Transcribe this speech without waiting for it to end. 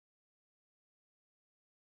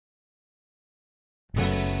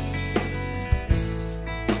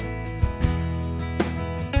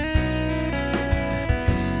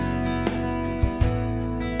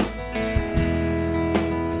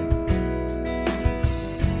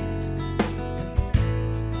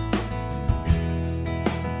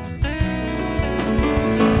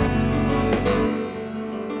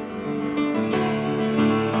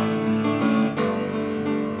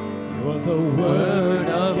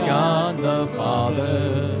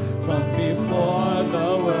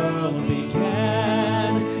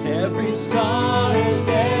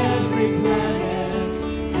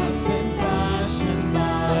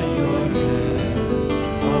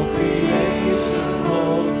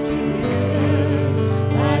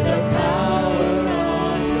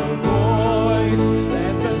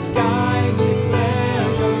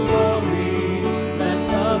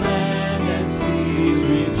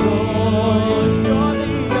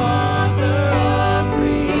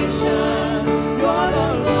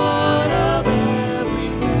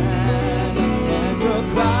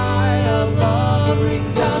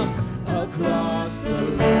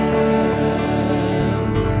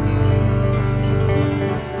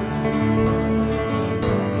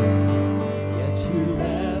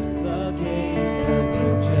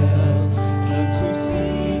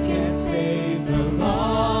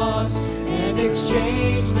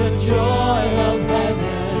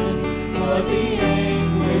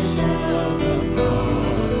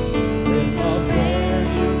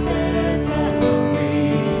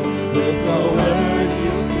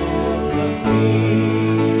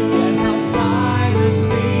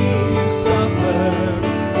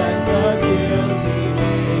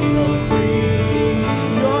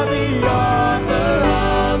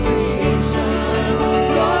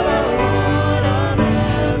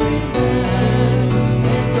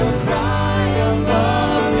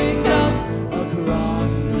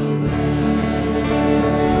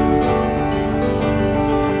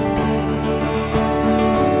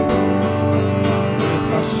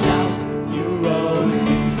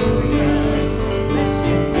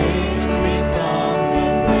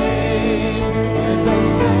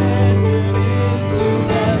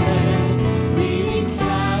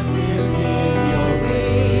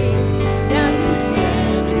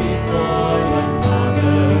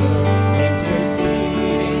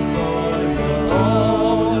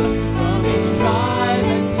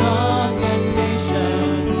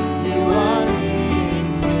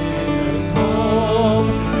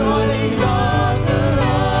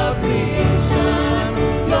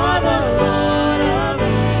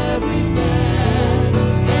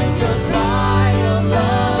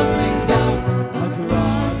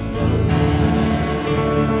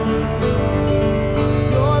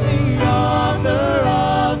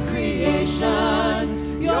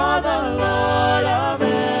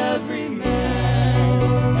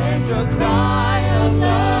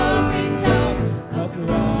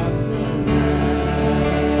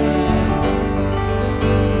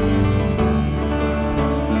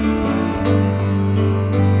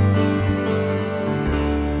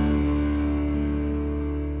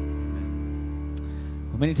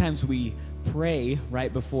Many times we pray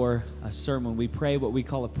right before a sermon. We pray what we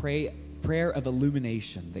call a prayer of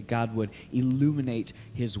illumination, that God would illuminate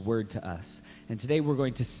his word to us. And today we're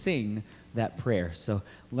going to sing that prayer. So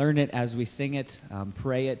learn it as we sing it.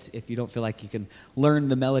 Pray it if you don't feel like you can learn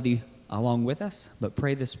the melody along with us, but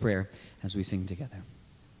pray this prayer as we sing together.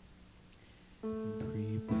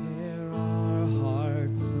 Prepare our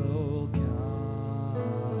hearts, O God.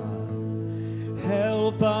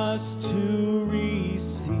 Help us to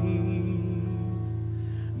receive.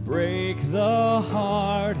 Break the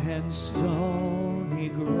hard and stony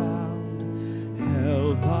ground.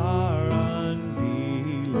 Help our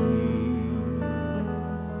unbelief.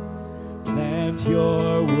 Plant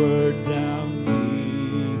your word down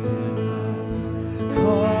deep in us.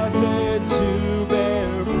 Cause it to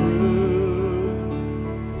bear fruit.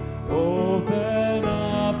 Open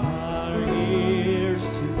up our ears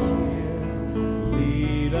to hear.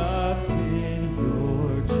 Lead us in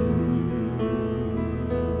your truth.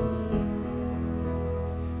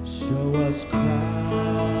 Show us Christ.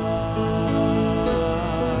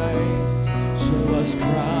 Show us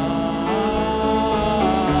Christ.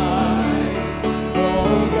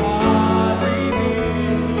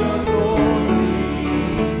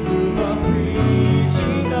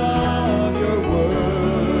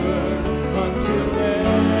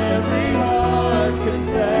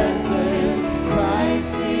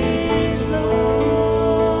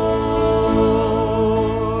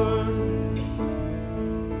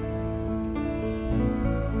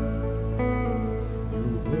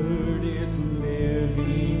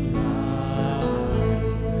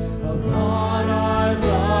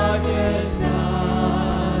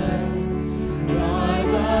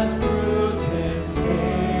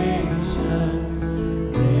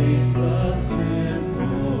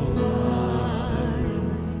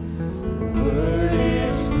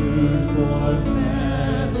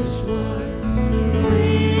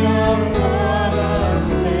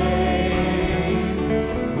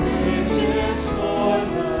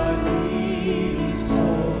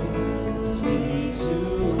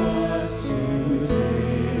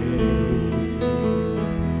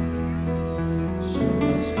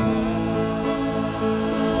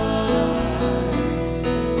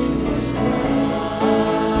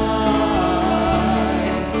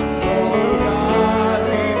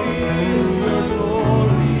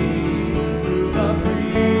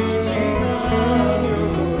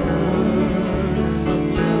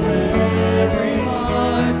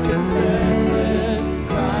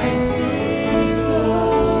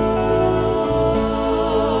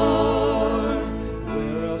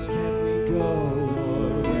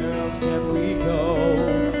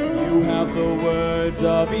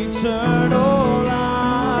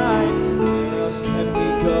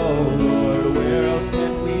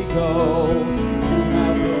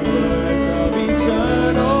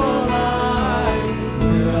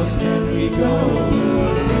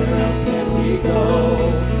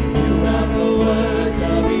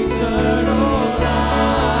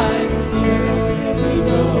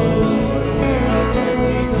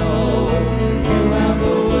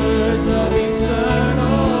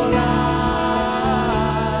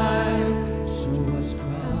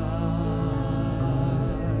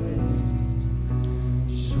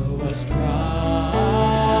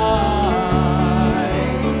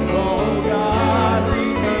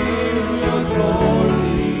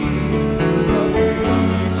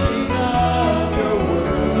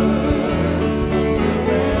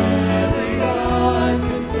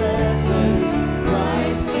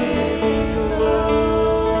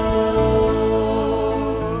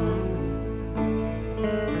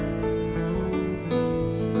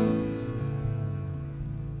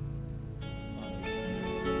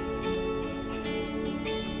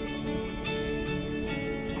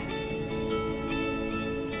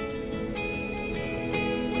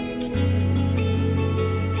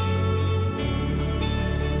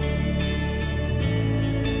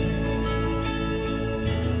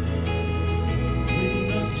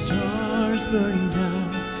 Burn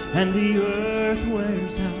down and the earth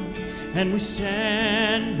wears out, and we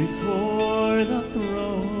stand before the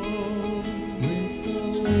throne with the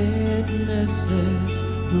witnesses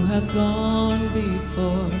who have gone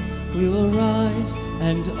before. We will rise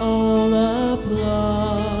and all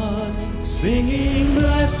applaud, singing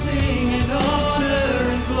blessing and honor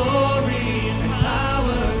and glory and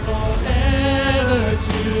power forever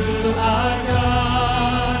to our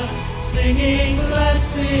God. Singing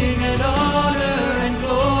blessing and honor and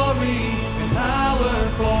glory and power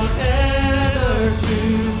forever to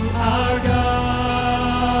our God.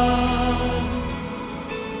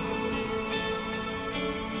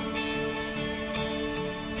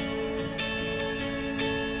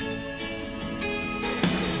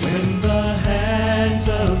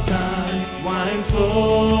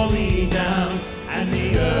 slowly down, and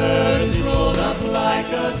the earth is rolled up like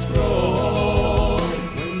a scroll.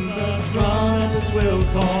 When the trumpets will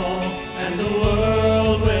call, and the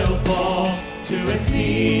world will fall to its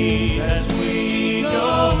knees as we go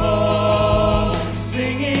home,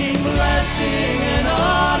 singing blessing and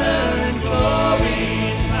honor and glory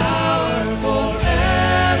and power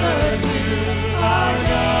forever to our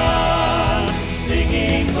God.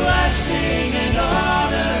 Singing blessing and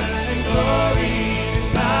honor and glory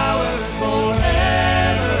and power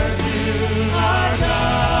forever to our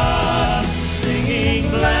God. Singing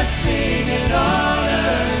blessing and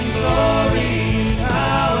honor and glory and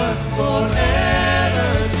power forever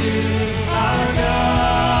to our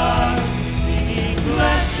God. Singing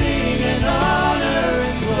blessing and honor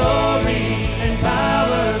and glory and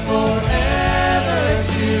power forever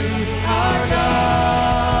to our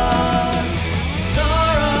God.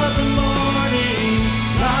 Star of the morning,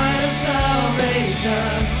 light of salvation,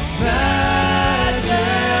 majesty.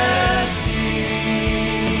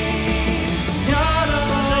 God of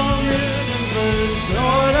all universe,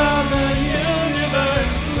 Lord of the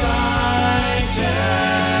universe, righteous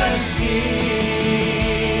King.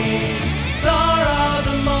 Star of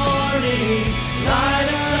the morning, light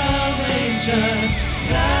of salvation,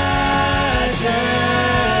 majesty.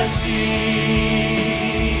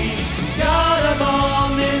 God of all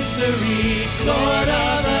mysteries, Lord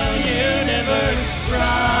of the universe,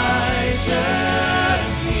 righteous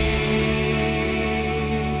King.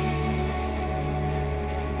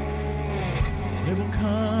 There will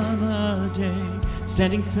come a day,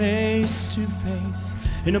 standing face to face.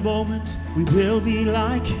 In a moment, we will be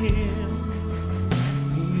like Him.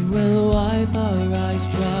 He will wipe our eyes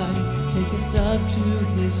dry, take us up to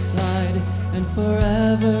His side, and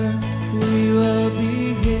forever we will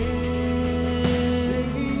be His.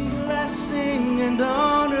 Singing blessing and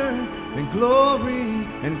honor and glory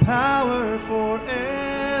and power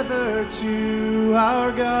forever to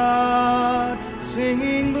our God.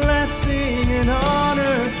 Singing blessing and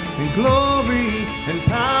honor and glory and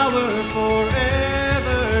power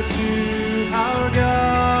forever to our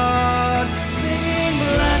God. Singing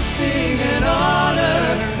blessing and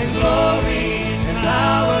honor and glory and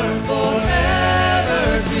power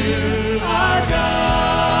forever to our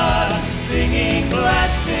God. Singing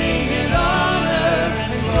blessing and honor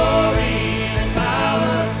and glory and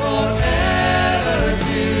power forever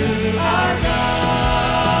to our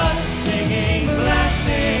God. Singing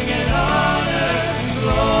blessing and honor and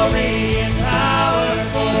glory and power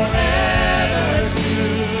forever to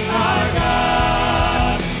our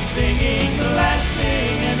God. Singing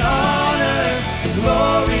blessing and honor and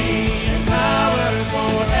glory and power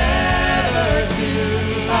forever to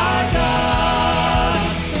our God.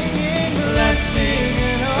 Singing blessing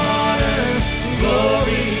and honor and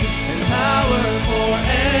glory and power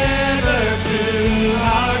forever to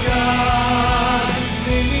our God.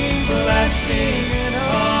 Singing blessing and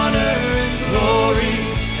honor and glory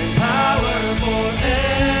and power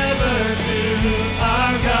forever to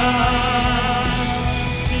our God.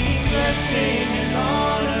 Singing blessing and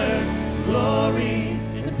honor, glory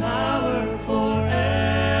and power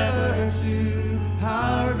forever to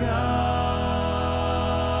our God.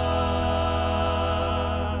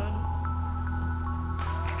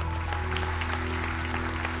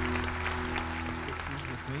 Scriptures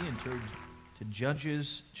with me and turn to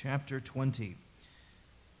Judges chapter 20.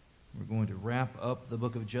 We're going to wrap up the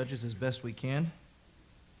book of Judges as best we can.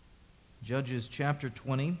 Judges chapter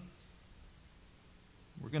 20.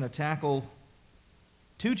 We're going to tackle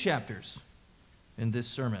 2 chapters in this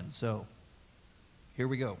sermon. So, here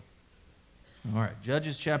we go. All right,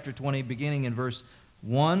 Judges chapter 20, beginning in verse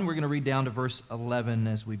 1. We're going to read down to verse 11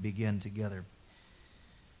 as we begin together.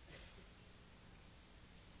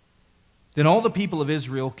 Then all the people of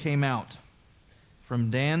Israel came out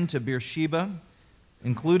from Dan to Beersheba,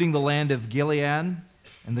 including the land of Gilead, and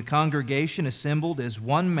the congregation assembled as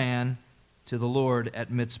one man to the Lord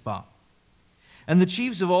at Mizpah. And the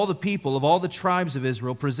chiefs of all the people, of all the tribes of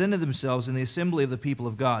Israel, presented themselves in the assembly of the people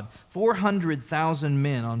of God, 400,000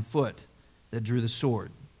 men on foot that drew the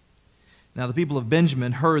sword. Now the people of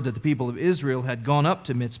Benjamin heard that the people of Israel had gone up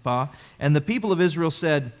to Mizpah, and the people of Israel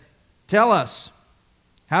said, "Tell us,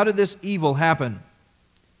 how did this evil happen?"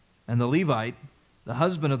 And the Levite, the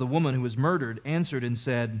husband of the woman who was murdered, answered and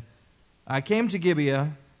said, "I came to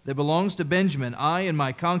Gibeah that belongs to Benjamin, I and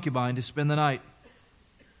my concubine, to spend the night.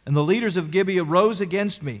 And the leaders of Gibeah rose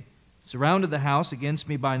against me, surrounded the house against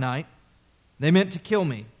me by night. They meant to kill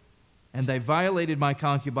me, and they violated my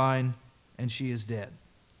concubine, and she is dead.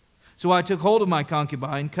 So I took hold of my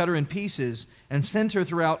concubine, cut her in pieces, and sent her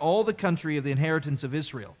throughout all the country of the inheritance of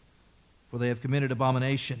Israel. for they have committed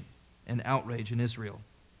abomination and outrage in Israel.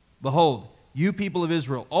 Behold, you people of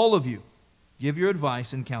Israel, all of you, give your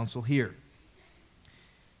advice and counsel here."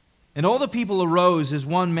 And all the people arose as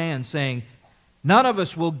one man, saying, "None of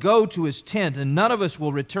us will go to his tent, and none of us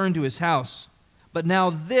will return to his house. But now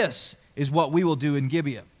this is what we will do in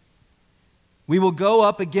Gibeah. We will go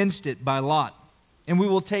up against it by lot, and we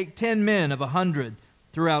will take 10 men of 100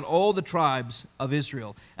 throughout all the tribes of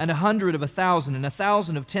Israel, and 100 of 1,000, and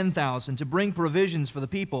 1,000 of 10,000, to bring provisions for the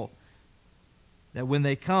people, that when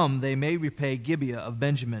they come they may repay Gibeah of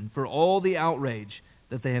Benjamin for all the outrage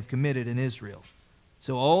that they have committed in Israel."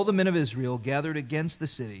 So all the men of Israel gathered against the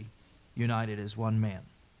city, united as one man.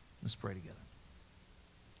 Let's pray together.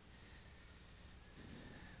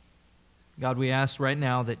 God, we ask right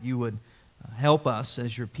now that you would help us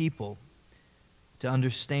as your people to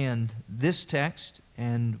understand this text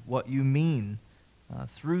and what you mean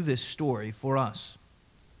through this story for us.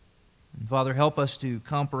 And Father, help us to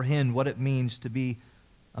comprehend what it means to be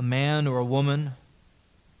a man or a woman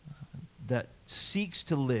that seeks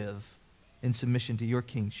to live in submission to your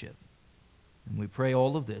kingship. And we pray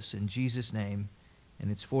all of this in Jesus' name, and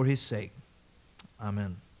it's for his sake.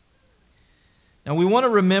 Amen. Now we want to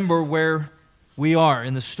remember where we are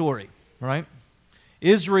in the story, right?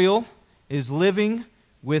 Israel is living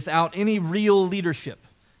without any real leadership.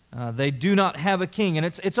 They do not have a king. And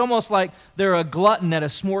it's almost like they're a glutton at a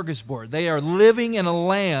smorgasbord. They are living in a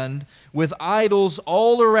land with idols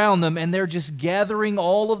all around them, and they're just gathering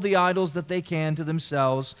all of the idols that they can to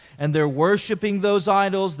themselves, and they're worshiping those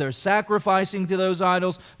idols, they're sacrificing to those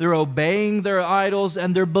idols, they're obeying their idols,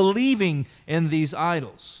 and they're believing in these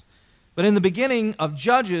idols. But in the beginning of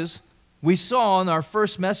Judges, we saw in our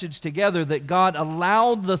first message together that God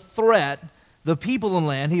allowed the threat, the people in the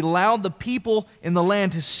land, he allowed the people in the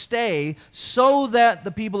land to stay so that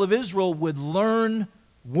the people of Israel would learn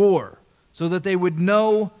war, so that they would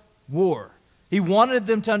know war. He wanted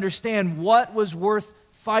them to understand what was worth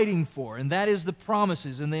fighting for, and that is the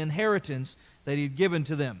promises and the inheritance that he'd given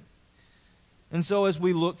to them. And so as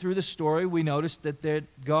we look through the story, we notice that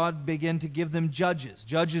God began to give them judges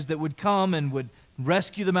that would come and would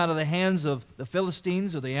rescue them out of the hands of the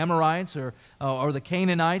Philistines or the Amorites or the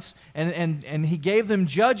Canaanites. And he gave them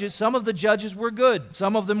judges. Some of the judges were good.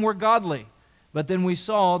 Some of them were godly. But then we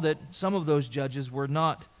saw that some of those judges were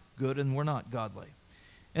not good and were not godly.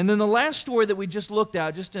 And then the last story that we just looked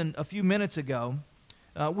at just a few minutes ago,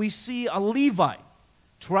 we see a Levite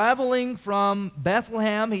traveling from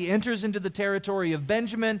Bethlehem. He enters into the territory of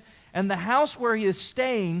Benjamin, and the house where he is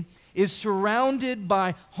staying is surrounded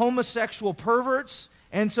by homosexual perverts.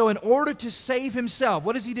 And so in order to save himself,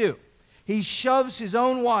 what does he do? He shoves his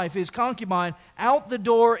own wife, his concubine, out the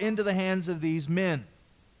door into the hands of these men.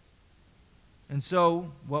 And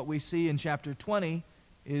so what we see in chapter 20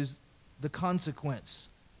 is the consequence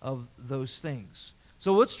of those things.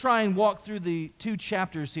 So let's try and walk through the 2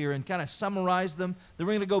 chapters here and kind of summarize them. Then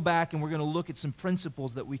we're going to go back and we're going to look at some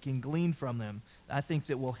principles that we can glean from them. I think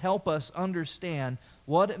that will help us understand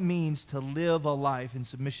what it means to live a life in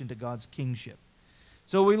submission to God's kingship.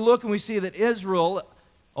 So we look and we see that Israel,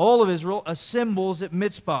 all of Israel, assembles at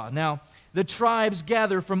Mizpah. Now, the tribes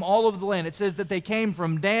gather from all over the land. It says that they came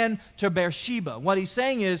from Dan to Beersheba. What he's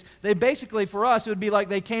saying is, they basically, for us, it would be like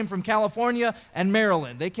they came from California and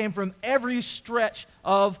Maryland. They came from every stretch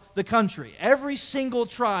of the country. Every single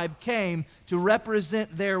tribe came to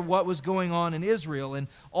represent what was going on in Israel. And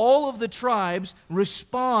all of the tribes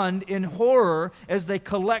respond in horror as they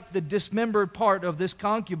collect the dismembered part of this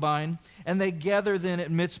concubine, and they gather then at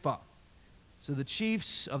Mizpah. So the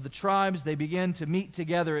chiefs of the tribes, they begin to meet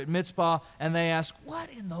together at Mizpah, and they ask, what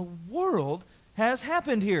in the world has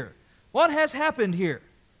happened here? What has happened here?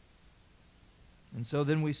 And so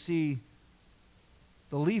then we see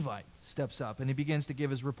the Levite steps up, and he begins to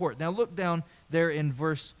give his report. Now look down there in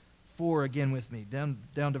verse 4 again with me, down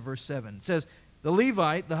to verse 7. It says, the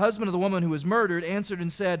Levite, the husband of the woman who was murdered, answered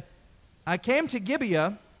and said, I came to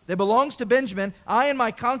Gibeah, that belongs to Benjamin, I and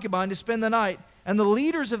my concubine, to spend the night. And the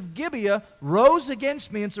leaders of Gibeah rose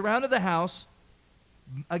against me and surrounded the house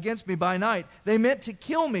against me by night. They meant to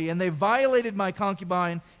kill me, and they violated my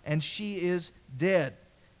concubine, and she is dead.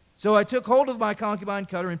 So I took hold of my concubine,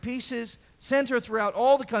 cut her in pieces, sent her throughout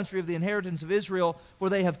all the country of the inheritance of Israel, for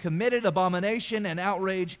they have committed abomination and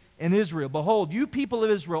outrage in Israel. Behold, you people of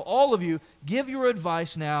Israel, all of you, give your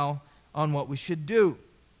advice now on what we should do.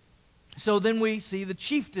 So then we see the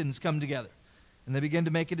chieftains come together. And they begin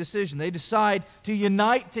to make a decision. They decide to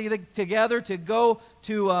unite together to go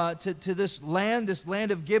to this land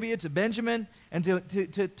of Gibeah, to Benjamin, and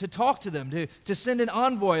to talk to them, to send an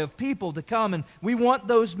envoy of people to come. And we want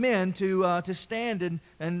those men to stand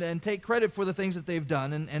and take credit for the things that they've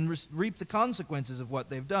done and reap the consequences of what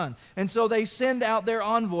they've done. And so they send out their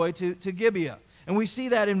envoy to Gibeah. And we see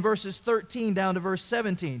that in verses 13 down to verse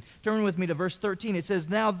 17. Turn with me to verse 13. It says,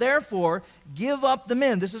 "Now therefore give up the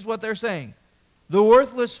men." This is what they're saying. "The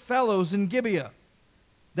worthless fellows in Gibeah,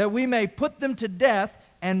 that we may put them to death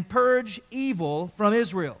and purge evil from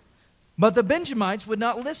Israel." But the Benjamites would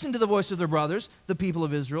not listen to the voice of their brothers, the people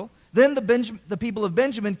of Israel. Then the people of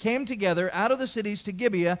Benjamin came together out of the cities to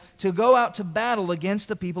Gibeah to go out to battle against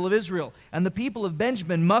the people of Israel. And the people of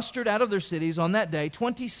Benjamin mustered out of their cities on that day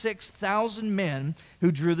 26,000 men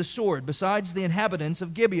who drew the sword, besides the inhabitants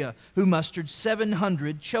of Gibeah, who mustered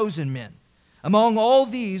 700 chosen men. Among all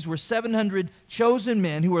these were 700 chosen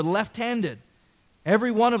men who were left-handed.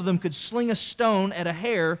 Every one of them could sling a stone at a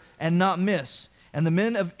hair and not miss. And the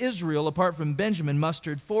men of Israel, apart from Benjamin,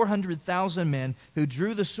 mustered 400,000 men who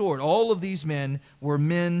drew the sword. All of these men were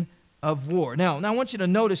men of war. Now I want you to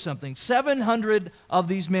notice something. 700 of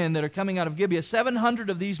these men that are coming out of Gibeah, 700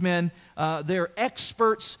 of these men, they're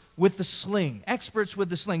experts with the sling. Experts with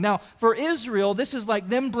the sling. Now, for Israel, this is like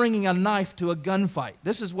them bringing a knife to a gunfight.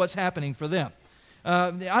 This is what's happening for them.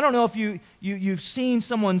 I don't know if you've seen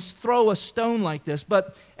someone throw a stone like this,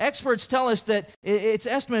 but experts tell us that it's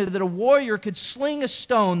estimated that a warrior could sling a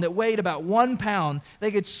stone that weighed about 1 pound.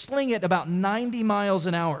 They could sling it about 90 miles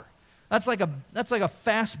an hour. That's like a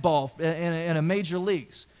fastball in a major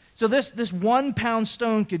leagues. So this 1 pound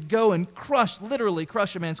stone could go and literally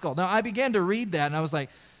crush a man's skull. Now, I began to read that, and I was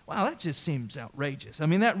like, wow, that just seems outrageous. I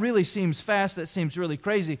mean, that really seems fast. That seems really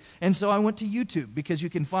crazy. And so I went to YouTube, because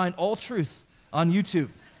you can find all truth on YouTube.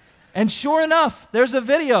 And sure enough, there's a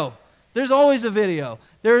video. There's always a video.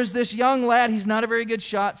 There's this young lad. He's not a very good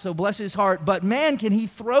shot, so bless his heart. But man, can he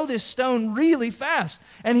throw this stone really fast.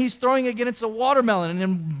 And he's throwing it against a watermelon and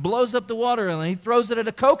then blows up the watermelon. He throws it at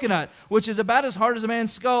a coconut, which is about as hard as a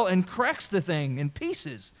man's skull, and cracks the thing in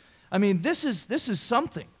pieces. I mean, this is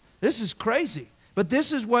something. This is crazy. But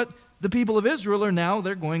this is what the people of Israel are now.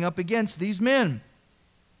 They're going up against these men.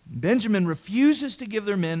 Benjamin refuses to give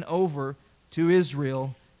their men over to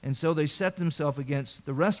Israel, and so they set themselves against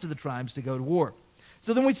the rest of the tribes to go to war.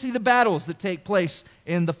 So then we see the battles that take place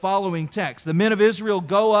in the following text. The men of Israel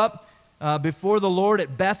go up before the Lord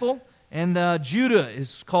at Bethel, and Judah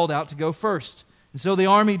is called out to go first. And so the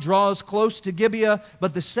army draws close to Gibeah,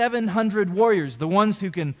 but the 700 warriors, the ones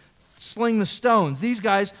who can sling the stones, these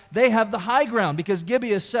guys, they have the high ground, because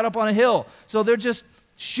Gibeah is set up on a hill. So they're just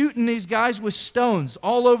shooting these guys with stones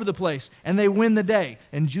all over the place, and they win the day,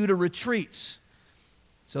 and Judah retreats.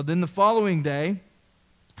 So then the following day,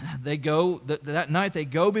 that night they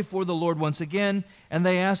go before the Lord once again, and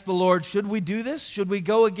they ask the Lord, should we do this? Should we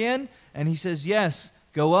go again? And he says, yes,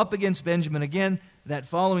 go up against Benjamin again. That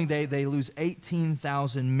following day, they lose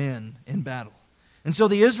 18,000 men in battle. And so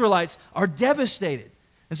the Israelites are devastated.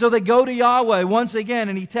 And so they go to Yahweh once again,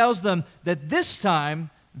 and he tells them that this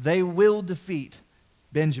time they will defeat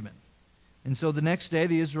Benjamin. And so the next day,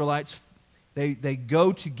 the Israelites, they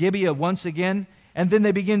go to Gibeah once again, and then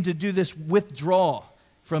they begin to do this withdrawal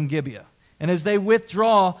from Gibeah. And as they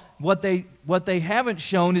withdraw, what they haven't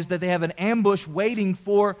shown is that they have an ambush waiting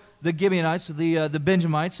for the Gibeonites, the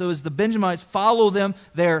Benjamites. So as the Benjamites follow them,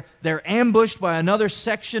 they're ambushed by another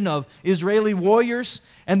section of Israeli warriors,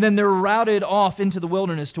 and then they're routed off into the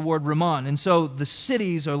wilderness toward Ramon. And so the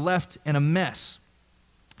cities are left in a mess.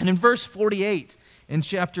 And in verse 48, in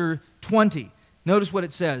chapter 20, notice what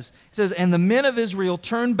it says. It says, and the men of Israel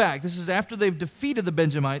turned back. This is after they've defeated the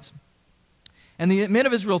Benjamites. And the men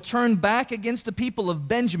of Israel turned back against the people of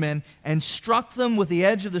Benjamin and struck them with the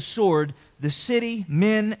edge of the sword, the city,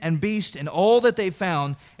 men, and beast, and all that they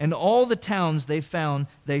found, and all the towns they found,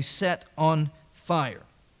 they set on fire.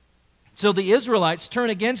 So the Israelites turn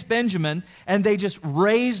against Benjamin, and they just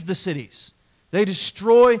raze the cities. They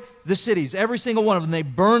destroy the cities, every single one of them. They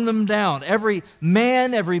burn them down. Every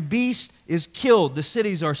man, every beast is killed. The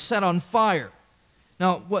cities are set on fire.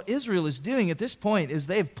 Now, what Israel is doing at this point is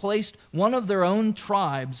they've placed one of their own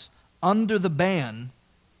tribes under the ban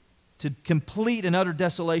to complete and utter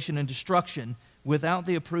desolation and destruction without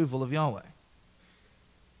the approval of Yahweh.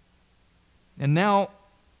 And now,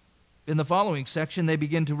 in the following section, they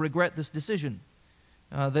begin to regret this decision.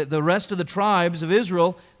 The rest of the tribes of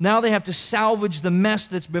Israel, now they have to salvage the mess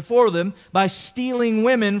that's before them by stealing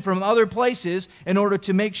women from other places in order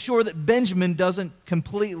to make sure that Benjamin doesn't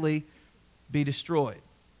completely be destroyed.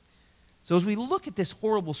 So as we look at this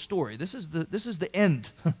horrible story, this is the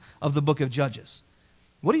end of the book of Judges.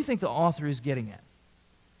 What do you think the author is getting at?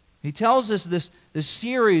 He tells us this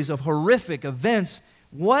series of horrific events.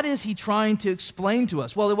 What is he trying to explain to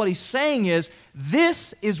us? Well, what he's saying is,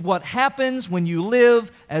 this is what happens when you live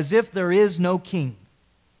as if there is no king.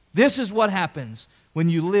 This is what happens when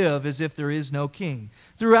you live as if there is no king.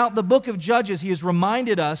 Throughout the book of Judges, he has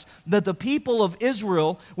reminded us that the people of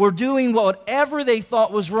Israel were doing whatever they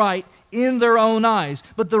thought was right in their own eyes.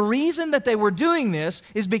 But the reason that they were doing this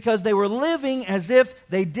is because they were living as if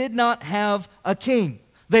they did not have a king.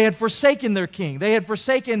 They had forsaken their king. They had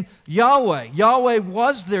forsaken Yahweh. Yahweh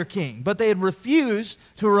was their king, but they had refused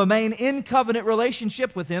to remain in covenant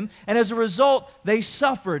relationship with him, and as a result, they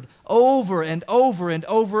suffered over and over and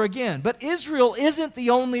over again. But Israel isn't the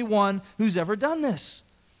only one who's ever done this.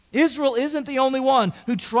 Israel isn't the only one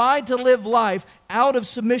who tried to live life out of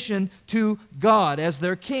submission to God as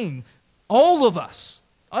their king. All of us,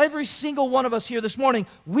 every single one of us here this morning,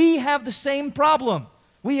 we have the same problem.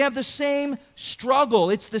 We have the same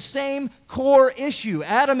struggle. It's the same core issue.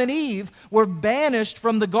 Adam and Eve were banished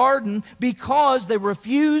from the garden because they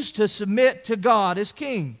refused to submit to God as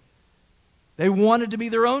king. They wanted to be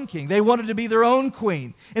their own king. They wanted to be their own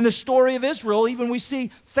queen. In the story of Israel, even we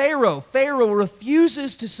see Pharaoh. Pharaoh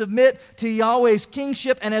refuses to submit to Yahweh's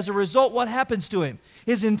kingship, and as a result, what happens to him?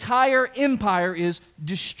 His entire empire is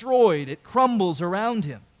destroyed. It crumbles around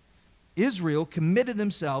him. Israel committed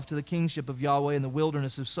themselves to the kingship of Yahweh in the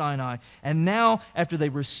wilderness of Sinai. And now, after they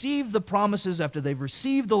receive the promises, after they've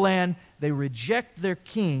received the land, they reject their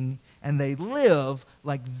king and they live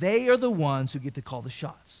like they are the ones who get to call the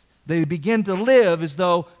shots. They begin to live as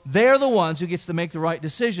though they're the ones who gets to make the right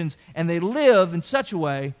decisions, and they live in such a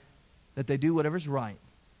way that they do whatever's right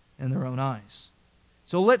in their own eyes.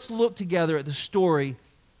 So let's look together at the story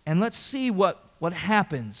and let's see what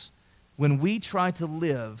happens when we try to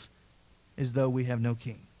live as though we have no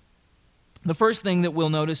king. The first thing that we'll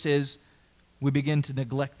notice is we begin to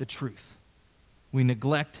neglect the truth. We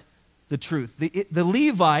neglect the truth. The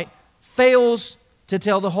Levite fails to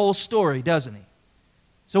tell the whole story, doesn't he?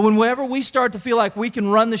 So whenever we start to feel like we can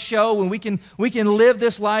run the show, when we can live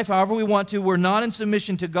this life however we want to, we're not in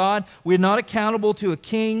submission to God, we're not accountable to a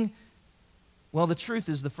king, well, the truth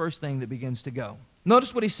is the first thing that begins to go.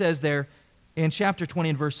 Notice what he says there in chapter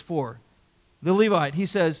 20 and verse 4. The Levite, he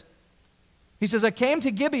says, I came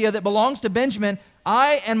to Gibeah that belongs to Benjamin,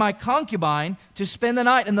 I and my concubine, to spend the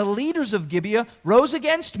night. And the leaders of Gibeah rose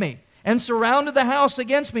against me and surrounded the house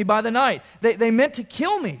against me by the night. They meant to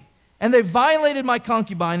kill me, and they violated my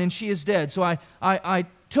concubine, and she is dead. So I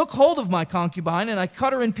took hold of my concubine, and I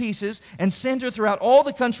cut her in pieces and sent her throughout all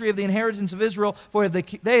the country of the inheritance of Israel, for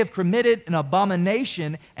they have committed an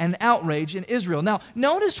abomination and outrage in Israel. Now,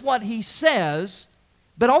 notice what he says,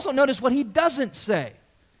 but also notice what he doesn't say.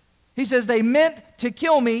 He says, they meant to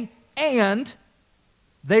kill me, and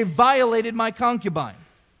they violated my concubine.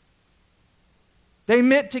 They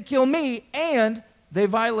meant to kill me, and they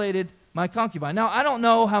violated my concubine. Now, I don't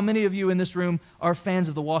know how many of you in this room are fans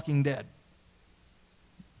of The Walking Dead.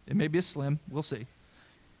 It may be a slim. We'll see.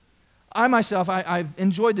 I myself, I've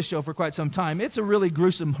enjoyed the show for quite some time. It's a really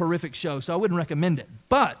gruesome, horrific show, so I wouldn't recommend it.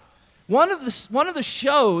 But one of the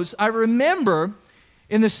shows I remember,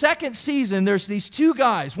 in the second season, there's these two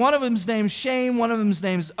guys. One of them's named Shane, one of them's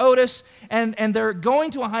named Otis, and they're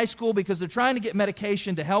going to a high school because they're trying to get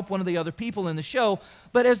medication to help one of the other people in the show.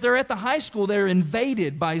 But as they're at the high school, they're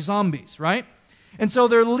invaded by zombies, right? And so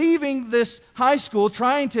they're leaving this high school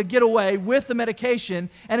trying to get away with the medication,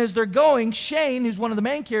 and as they're going, Shane, who's one of the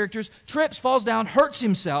main characters, trips, falls down, hurts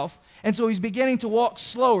himself, and so he's beginning to walk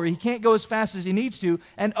slower. He can't go as fast as he needs to,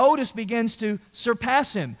 and Otis begins to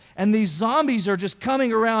surpass him. And these zombies are just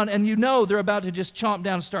coming around, and you know they're about to just chomp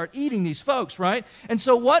down and start eating these folks, right? And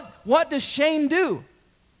so what does Shane do?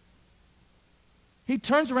 He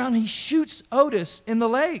turns around and he shoots Otis in the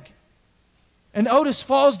leg. And Otis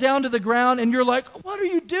falls down to the ground, and you're like, what are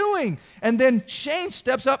you doing? And then Shane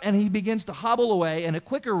steps up, and he begins to hobble away at a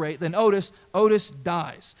quicker rate than Otis. Otis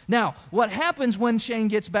dies. Now, what happens when Shane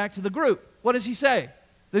gets back to the group? What does he say?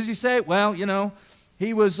 Does he say, well, you know,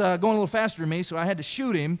 he was going a little faster than me, so I had to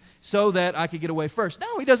shoot him so that I could get away first?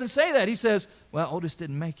 No, he doesn't say that. He says, well, Otis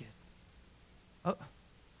didn't make it.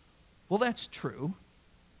 Well, that's true.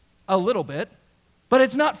 A little bit. But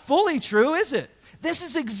it's not fully true, is it? This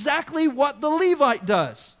is exactly what the Levite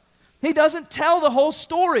does. He doesn't tell the whole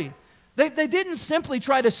story. They didn't simply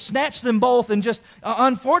try to snatch them both and just,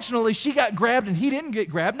 unfortunately, she got grabbed and he didn't get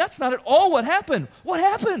grabbed. That's not at all what happened. What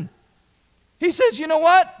happened? He says, you know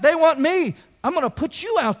what? They want me. I'm going to put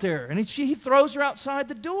you out there. And he throws her outside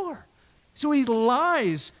the door. So he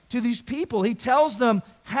lies to these people. He tells them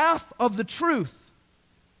half of the truth.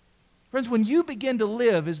 Friends, when you begin to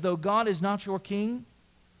live as though God is not your king,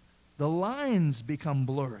 the lines become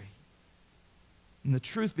blurry and the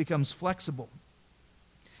truth becomes flexible.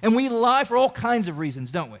 And we lie for all kinds of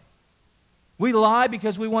reasons, don't we? We lie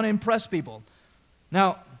because we want to impress people.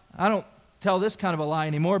 Now, I don't tell this kind of a lie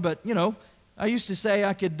anymore, but, I used to say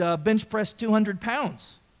I could bench press 200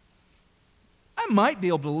 pounds. I might be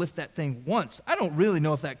able to lift that thing once. I don't really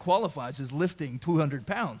know if that qualifies as lifting 200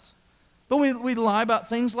 pounds. But we lie about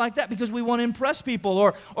things like that because we want to impress people.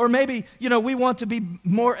 Or maybe, we want to be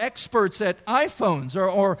more experts at iPhones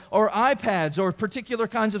or iPads or particular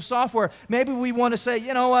kinds of software. Maybe we want to say,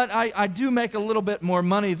 you know what, I do make a little bit more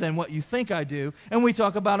money than what you think I do. And we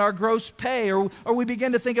talk about our gross pay, or we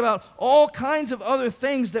begin to think about all kinds of other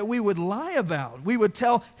things that we would lie about. We would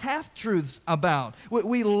tell half-truths about.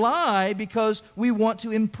 We lie because we want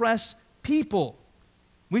to impress people.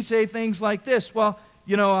 We say things like this, well,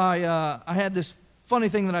 I had this funny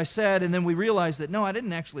thing that I said, and then we realized that, no, I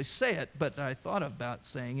didn't actually say it, but I thought about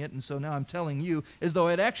saying it, and so now I'm telling you as though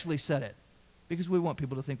I'd actually said it, because we want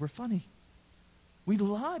people to think we're funny. We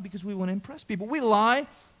lie because we want to impress people. We lie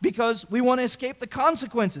because we want to escape the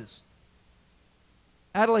consequences.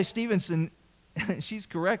 Adlai Stevenson, she's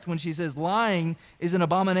correct when she says, lying is an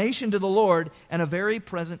abomination to the Lord and a very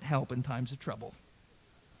present help in times of trouble.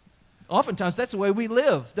 Oftentimes, that's the way we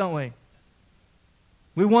live, don't we?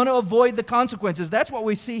 We want to avoid the consequences. That's what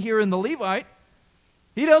we see here in the Levite.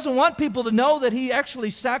 He doesn't want people to know that he actually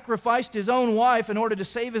sacrificed his own wife in order to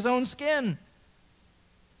save his own skin.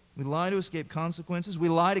 We lie to escape consequences. We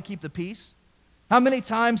lie to keep the peace. How many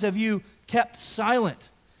times have you kept silent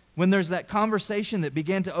when there's that conversation that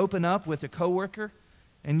began to open up with a coworker,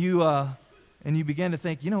 and you began to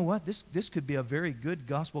think, you know what, this could be a very good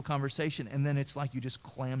gospel conversation, and then it's like you just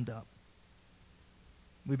clammed up.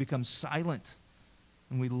 We become silent.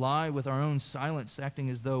 And we lie with our own silence, acting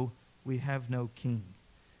as though we have no king.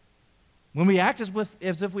 When we act as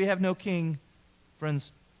if we have no king,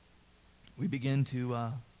 friends, we begin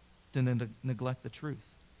to neglect the truth.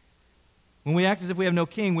 When we act as if we have no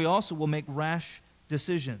king, we also will make rash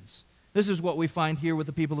decisions. This is what we find here with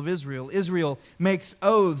the people of Israel. Israel makes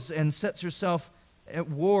oaths and sets herself at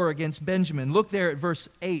war against Benjamin. Look there at verse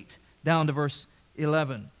 8 down to verse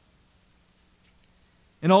 11.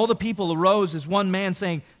 And all the people arose as one man,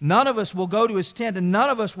 saying, none of us will go to his tent, and none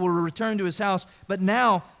of us will return to his house. But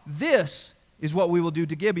now this is what we will do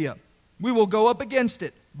to Gibeah. We will go up against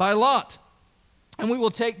it by lot. And we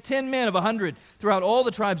will take 10 men of 100 throughout all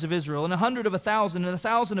the tribes of Israel, and 100 of 1,000, and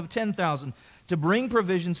 1,000 of 10,000, to bring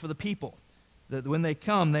provisions for the people, that when they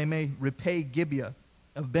come they may repay Gibeah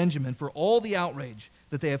of Benjamin for all the outrage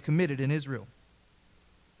that they have committed in Israel.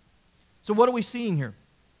 So what are we seeing here?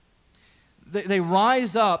 They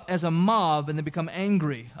rise up as a mob and they become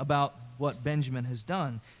angry about what Benjamin has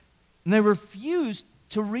done. And they refuse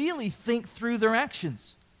to really think through their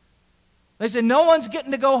actions. They say, no one's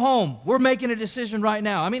getting to go home. We're making a decision right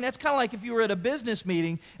now. I mean, that's kind of like if you were at a business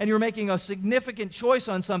meeting and you're making a significant choice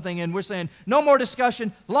on something and we're saying, no more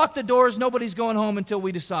discussion, lock the doors, nobody's going home until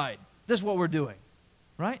we decide. This is what we're doing,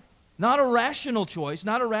 right? Not a rational choice,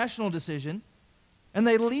 not a rational decision. And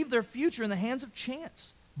they leave their future in the hands of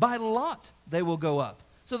chance. By lot, they will go up.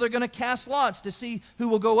 So they're going to cast lots to see who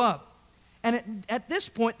will go up. And at this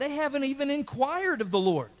point, they haven't even inquired of the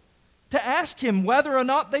Lord to ask him whether or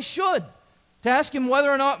not they should, to ask him whether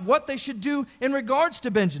or not what they should do in regards to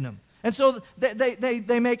Benjamin. And so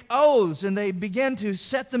they make oaths and they begin to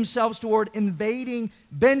set themselves toward invading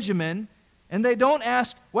Benjamin. And they don't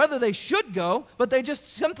ask whether they should go, but they just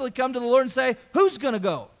simply come to the Lord and say, who's going to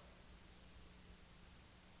go?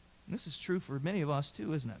 This is true for many of us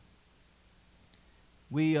too, isn't it?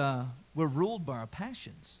 We're ruled by our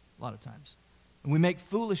passions a lot of times. And we make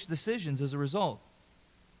foolish decisions as a result.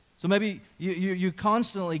 So maybe you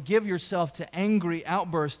constantly give yourself to angry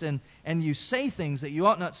outbursts and you say things that you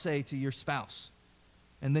ought not say to your spouse.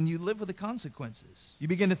 And then you live with the consequences. You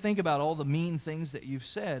begin to think about all the mean things that you've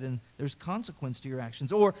said, and there's consequence to your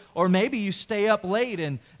actions. Or maybe you stay up late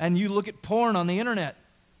and you look at porn on the internet.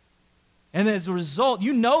 And as a result,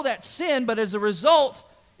 you know that's sin, but as a result,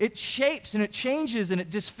 it shapes and it changes and it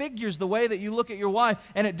disfigures the way that you look at your wife,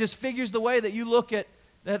 and it disfigures the way that you look at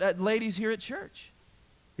ladies here at church.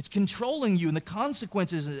 It's controlling you, and the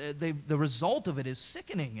consequences, the result of it is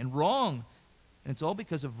sickening and wrong. And it's all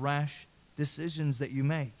because of rash decisions that you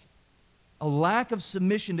make. A lack of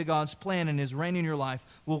submission to God's plan and his reign in your life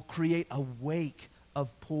will create a wake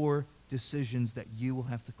of poor decisions that you will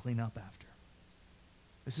have to clean up after.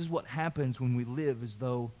 This is what happens when we live as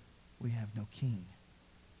though we have no king.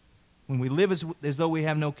 When we live as though we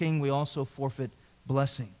have no king, we also forfeit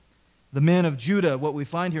blessing. The men of Judah, what we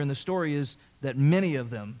find here in the story is that many of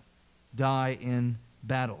them die in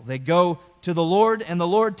battle. They go to the Lord, and the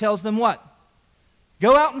Lord tells them what?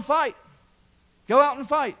 Go out and fight. Go out and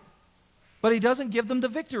fight. But he doesn't give them the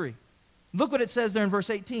victory. Look what it says there in verse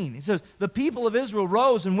 18. It says, the people of Israel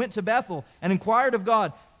rose and went to Bethel and inquired of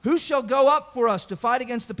God, who shall go up for us to fight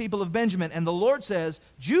against the people of Benjamin? And the Lord says,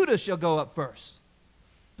 Judah shall go up first.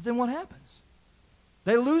 But then what happens?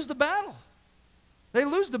 They lose the battle. They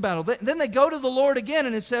lose the battle. Then they go to the Lord again,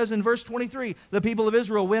 and it says in verse 23, the people of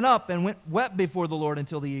Israel went up and wept before the Lord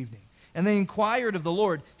until the evening. And they inquired of the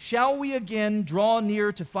Lord, shall we again draw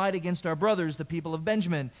near to fight against our brothers, the people of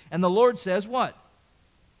Benjamin? And the Lord says what?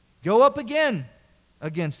 Go up again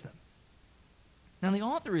against them. Now the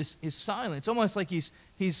author is silent. It's almost like he's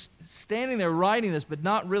standing there writing this, but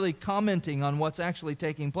not really commenting on what's actually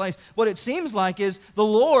taking place. What it seems like is the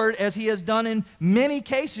Lord, as he has done in many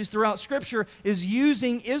cases throughout Scripture, is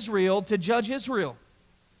using Israel to judge Israel.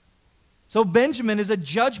 So Benjamin is a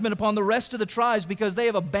judgment upon the rest of the tribes because they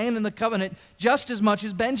have abandoned the covenant just as much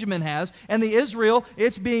as Benjamin has. And the Israel,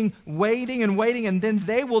 it's being waiting, and then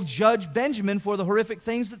they will judge Benjamin for the horrific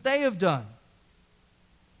things that they have done.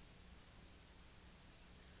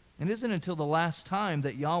 And it isn't until the last time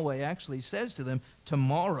that Yahweh actually says to them,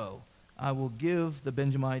 tomorrow I will give the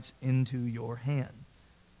Benjamites into your hand.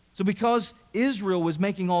 So because Israel was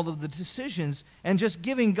making all of the decisions and just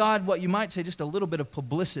giving God what you might say just a little bit of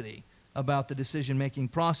publicity about the decision-making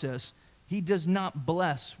process, he does not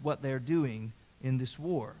bless what they're doing in this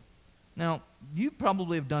war. Now, you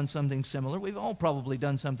probably have done something similar. We've all probably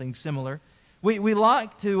done something similar. We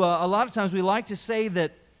like to, a lot of times we like to say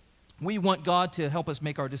that we want God to help us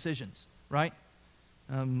make our decisions, right?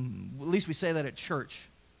 At least we say that at church.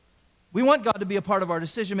 We want God to be a part of our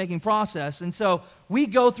decision-making process, and so we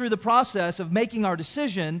go through the process of making our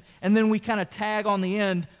decision, and then we kind of tag on the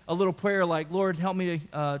end a little prayer like, Lord, help me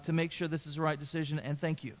to make sure this is the right decision, and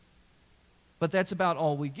thank you. But that's about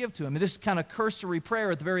all we give to him. This kind of cursory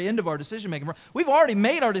prayer at the very end of our decision-making. We've already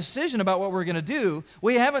made our decision about what we're going to do.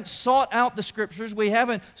 We haven't sought out the Scriptures. We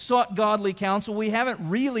haven't sought godly counsel. We haven't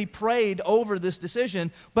really prayed over this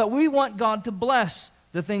decision. But we want God to bless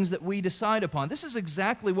the things that we decide upon. This is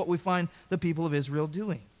exactly what we find the people of Israel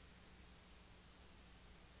doing.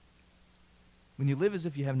 When you live as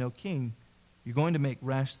if you have no king, you're going to make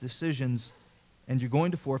rash decisions and you're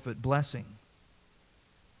going to forfeit blessing.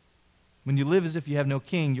 When you live as if you have no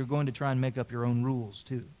king, you're going to try and make up your own rules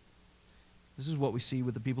too. This is what we see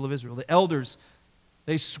with the people of Israel. The elders,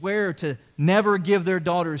 they swear to never give their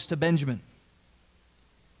daughters to Benjamin.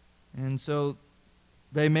 And so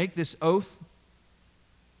they make this oath,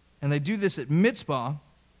 and they do this at Mitzpah,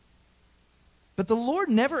 but the Lord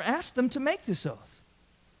never asked them to make this oath.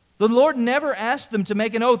 The Lord never asked them to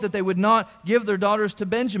make an oath that they would not give their daughters to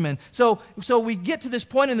Benjamin. So we get to this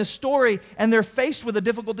point in the story, and they're faced with a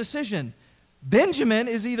difficult decision. Benjamin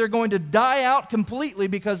is either going to die out completely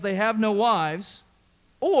because they have no wives,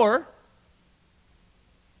 or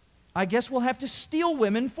I guess we'll have to steal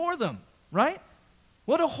women for them, right?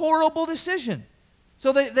 What a horrible decision.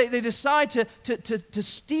 So they decide to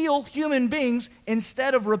steal human beings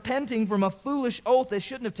instead of repenting from a foolish oath they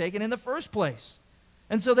shouldn't have taken in the first place.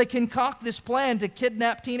 And so they concoct this plan to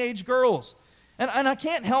kidnap teenage girls. And I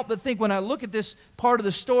can't help but think when I look at this part of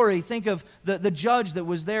the story, think of the judge that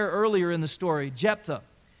was there earlier in the story, Jephthah.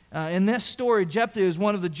 In this story, Jephthah is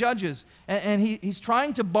one of the judges, and he's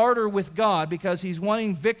trying to barter with God because he's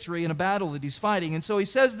wanting victory in a battle that he's fighting. And so he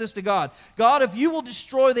says this to God, God, if you will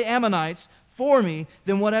destroy the Ammonites for me,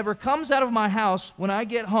 then whatever comes out of my house when I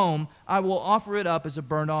get home, I will offer it up as a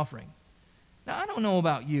burnt offering. Now, I don't know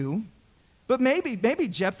about you, but maybe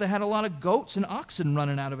Jephthah had a lot of goats and oxen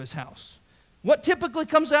running out of his house. What typically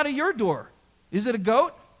comes out of your door? Is it a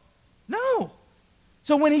goat? No.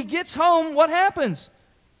 So when he gets home, what happens?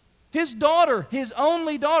 His daughter, his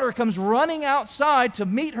only daughter, comes running outside to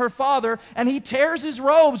meet her father, and he tears his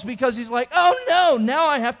robes because he's like, oh no, now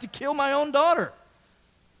I have to kill my own daughter.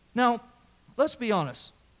 Now, let's be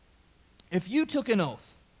honest. If you took an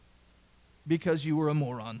oath because you were a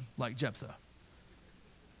moron like Jephthah,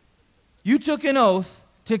 you took an oath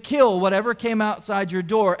to kill whatever came outside your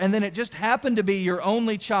door, and then it just happened to be your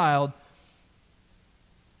only child,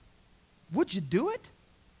 would you do it?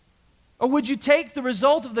 Or would you take the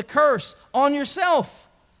result of the curse on yourself?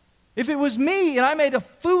 If it was me and I made a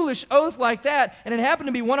foolish oath like that, and it happened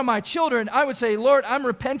to be one of my children, I would say, Lord, I'm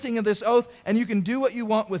repenting of this oath, and you can do what you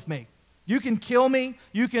want with me. You can kill me,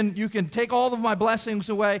 you can take all of my blessings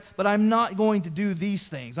away, but I'm not going to do these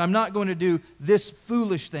things. I'm not going to do this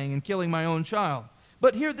foolish thing in killing my own child.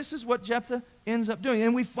 But here, this is what Jephthah ends up doing.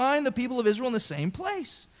 And we find the people of Israel in the same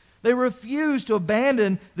place. They refuse to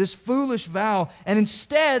abandon this foolish vow, and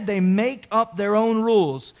instead they make up their own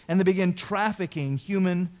rules, and they begin trafficking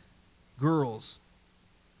human girls.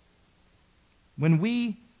 When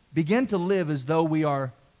we begin to live as though we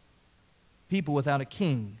are people without a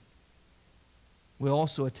king, we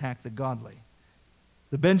also attack the godly.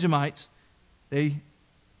 The Benjamites, they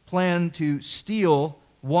plan to steal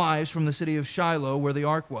wives from the city of Shiloh where the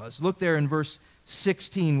ark was. Look there in verse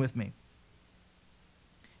 16 with me.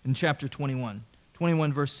 In chapter 21.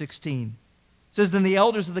 21 verse 16. It says, Then the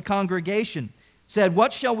elders of the congregation said,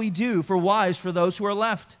 What shall we do for wives for those who are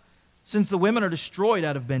left, since the women are destroyed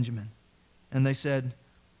out of Benjamin? And they said,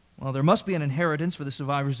 Well, there must be an inheritance for the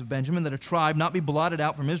survivors of Benjamin, that a tribe not be blotted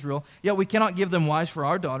out from Israel, yet we cannot give them wives for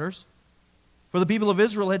our daughters. For the people of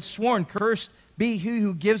Israel had sworn, Cursed be he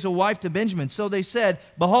who gives a wife to Benjamin. So they said,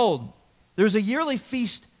 Behold, there is a yearly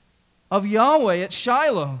feast of Yahweh at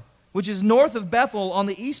Shiloh, which is north of Bethel, on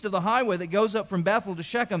the east of the highway that goes up from Bethel to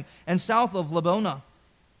Shechem and south of Lebonah.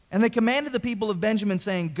 And they commanded the people of Benjamin,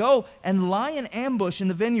 saying, Go and lie in ambush in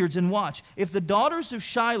the vineyards and watch. If the daughters of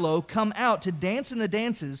Shiloh come out to dance in the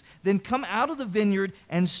dances, then come out of the vineyard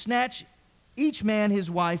and snatch each man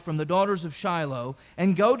his wife from the daughters of Shiloh,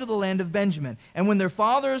 and go to the land of Benjamin. And when their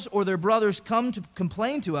fathers or their brothers come to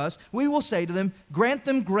complain to us, we will say to them, Grant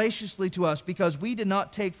them graciously to us, because we did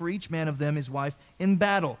not take for each man of them his wife in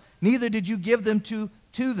battle. Neither did you give them to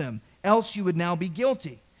them, else you would now be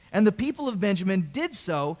guilty. And the people of Benjamin did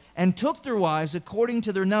so, and took their wives according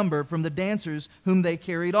to their number from the dancers whom they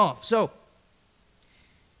carried off. So,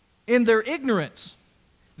 in their ignorance,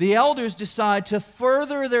 the elders decide to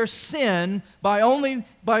further their sin by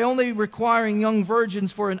only requiring young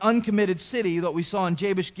virgins for an uncommitted city that we saw in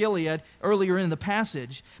Jabesh Gilead earlier in the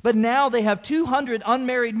passage. But now they have 200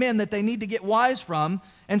 unmarried men that they need to get wives from,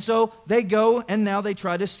 and so they go and now they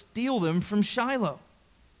try to steal them from Shiloh.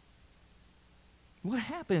 What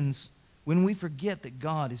happens when we forget that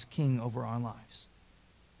God is king over our lives?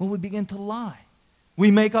 Well, we begin to lie. We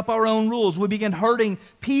make up our own rules. We begin hurting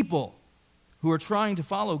people who are trying to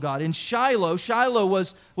follow God. In Shiloh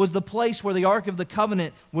was the place where the Ark of the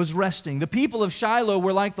Covenant was resting. The people of Shiloh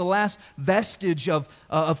were like the last vestige of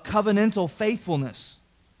covenantal faithfulness.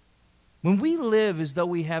 When we live as though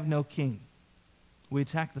we have no king, we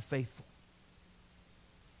attack the faithful.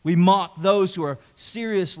 We mock those who are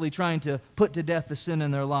seriously trying to put to death the sin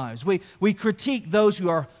in their lives. We critique those who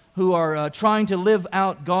are trying to live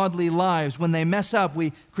out godly lives. When they mess up,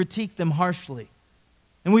 we critique them harshly.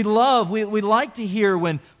 And we like to hear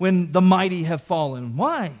when the mighty have fallen.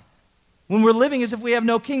 Why? When we're living as if we have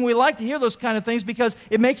no king, we like to hear those kind of things because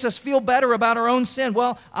it makes us feel better about our own sin.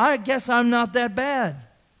 Well, I guess I'm not that bad.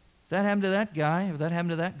 If that happened to that guy, if that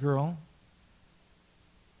happened to that girl.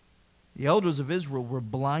 The elders of Israel were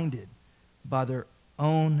blinded by their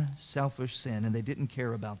own selfish sin, and they didn't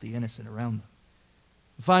care about the innocent around them.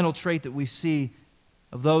 The final trait that we see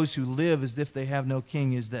of those who live as if they have no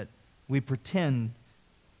king is that we pretend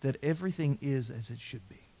that everything is as it should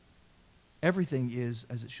be. Everything is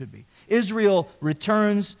as it should be. Israel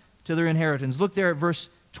returns to their inheritance. Look there at verse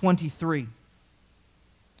 23. It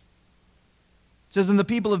says, And the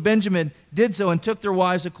people of Benjamin did so and took their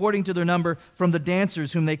wives according to their number from the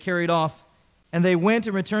dancers whom they carried off. And they went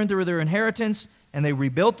and returned to their inheritance, and they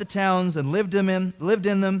rebuilt the towns and lived in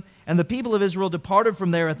them. And the people of Israel departed from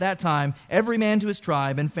there at that time, every man to his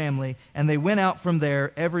tribe and family, and they went out from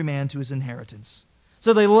there, every man to his inheritance.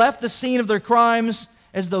 So they left the scene of their crimes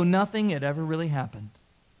as though nothing had ever really happened.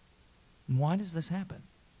 And why does this happen?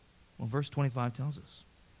 Well, verse 25 tells us.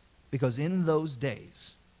 Because in those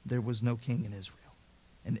days there was no king in Israel,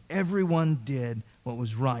 and everyone did what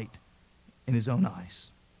was right in his own eyes.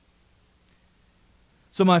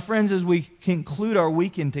 So my friends, as we conclude our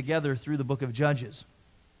weekend together through the book of Judges,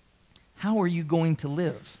 how are you going to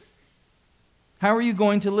live? How are you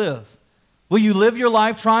going to live? Will you live your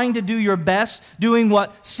life trying to do your best, doing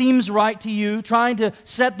what seems right to you, trying to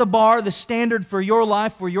set the bar, the standard for your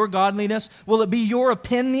life, for your godliness? Will it be your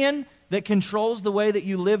opinion that controls the way that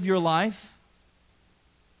you live your life?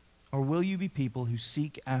 Or will you be people who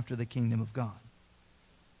seek after the kingdom of God?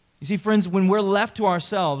 You see, friends, when we're left to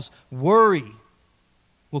ourselves, worry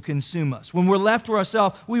will consume us. When we're left to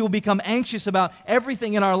ourselves, we will become anxious about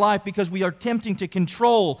everything in our life because we are attempting to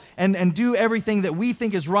control and do everything that we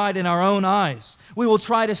think is right in our own eyes. We will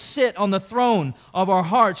try to sit on the throne of our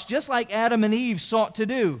hearts just like Adam and Eve sought to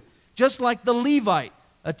do, just like the Levite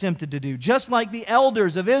attempted to do, just like the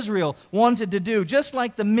elders of Israel wanted to do, just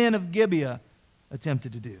like the men of Gibeah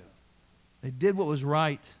attempted to do. They did what was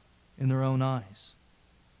right in their own eyes.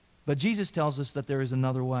 But Jesus tells us that there is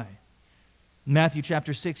another way. In Matthew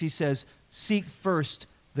chapter 6, he says, seek first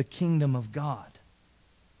the kingdom of God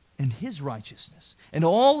and his righteousness, and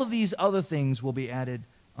all of these other things will be added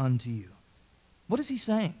unto you. What is he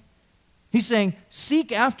saying? He's saying,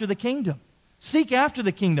 seek after the kingdom. Seek after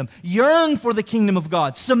the kingdom. Yearn for the kingdom of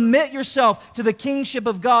God. Submit yourself to the kingship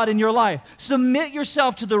of God in your life. Submit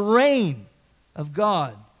yourself to the reign of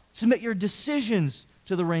God. Submit your decisions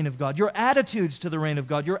to the reign of God, your attitudes to the reign of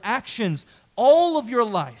God, your actions, all of your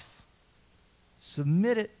life.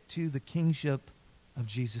 Submit it to the kingship of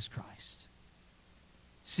Jesus Christ.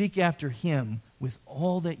 Seek after him with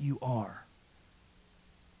all that you are.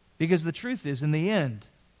 Because the truth is, in the end,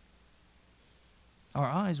 our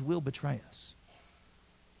eyes will betray us,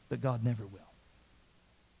 but God never will.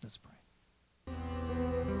 Let's pray.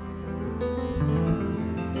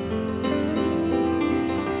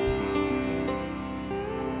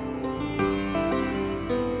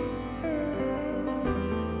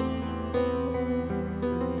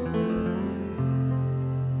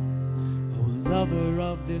 O lover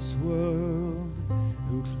of this world,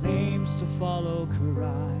 who claims to follow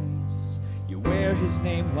Christ, you wear his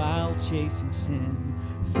name while chasing sin,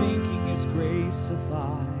 thinking his grace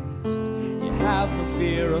sufficed. You have no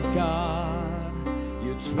fear of God,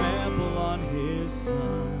 you trample on his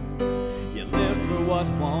Son. You live for what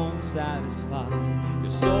won't satisfy, your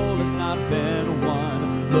soul has not been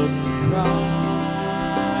won. Look to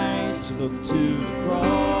Christ, look to the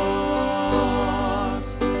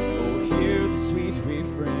cross. Oh, hear the sweet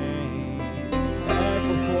refrain,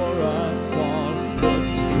 echo for us all. Look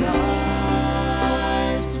to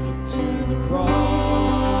Christ, to the cross.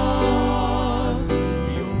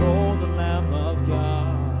 Behold the Lamb of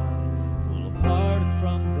God, full of pardon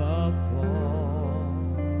from the fall.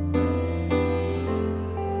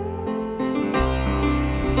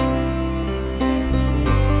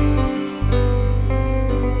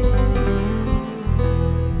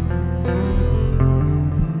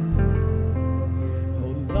 O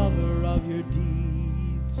lover of your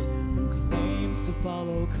deeds, who claims to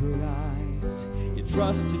follow Christ, you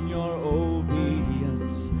trust in your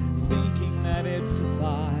obedience, thinking that it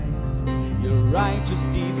sufficed. Your righteous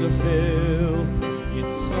deeds are filth,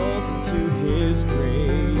 insulting to his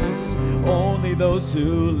grace. Only those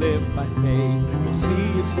who live by faith will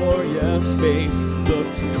see his glorious face.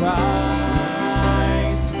 Look to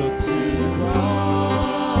Christ, look to the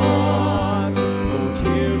cross. Oh,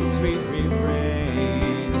 hear the sweet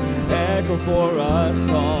refrain, echo for us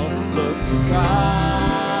all. Look to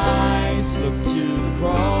Christ, look to the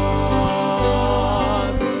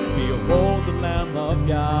cross. Behold the Lamb of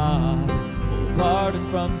God, full of pardon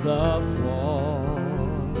from the fall.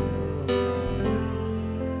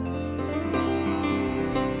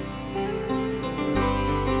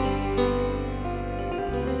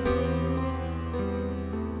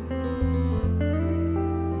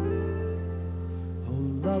 O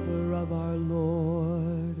lover of our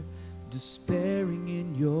Lord, despairing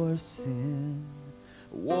in your sin,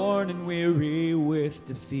 worn and weary with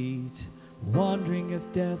defeat, wondering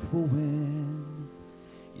if death will win.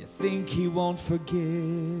 You think he won't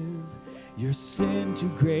forgive your sin too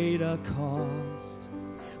great a cost.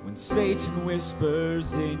 When Satan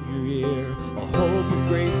whispers in your ear, all hope of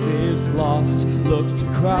grace is lost. Look to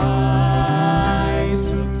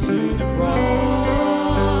Christ, look to the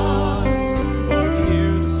cross. Or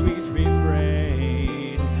hear the sweet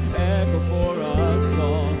refrain, echo for us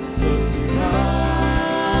all. Look to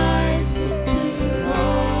Christ, look to the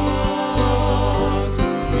cross.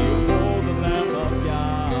 Behold the Lamb of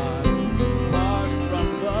God, pardon from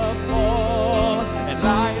the fall. And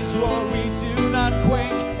lions roar, we do not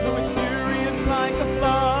quake, though his fury is like a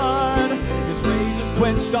flood. His rage is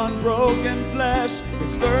quenched on broken flesh,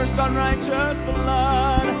 his thirst on righteous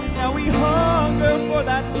blood. Now we hunger for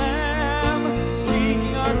that Lamb,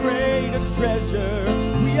 seeking our greatest treasure.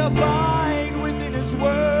 We abide within his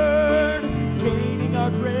word, gaining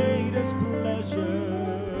our greatest pleasure.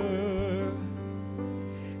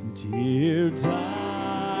 Dear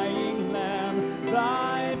dying Lamb,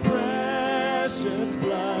 thy precious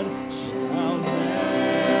blood shall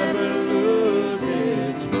never lose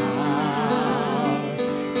its power,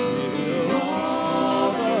 till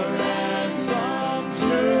all the ransomed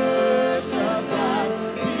church of God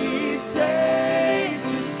be saved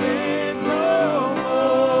to sin no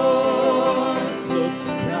more. Look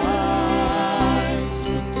to Christ,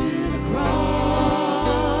 look to the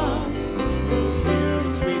cross. Oh, hear the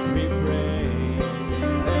sweet refrain,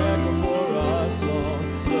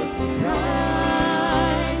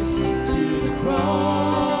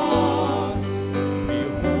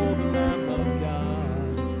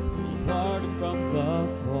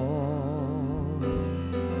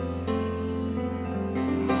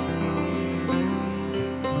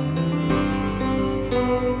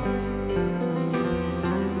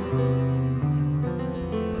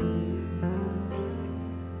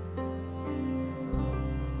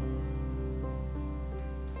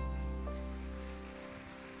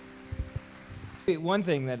 one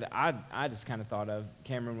thing that I just kind of thought of,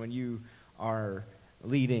 Cameron, when you are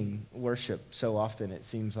leading worship, so often it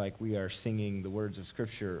seems like we are singing the words of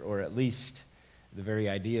Scripture, or at least the very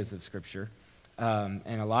ideas of Scripture.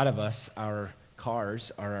 And a lot of us, our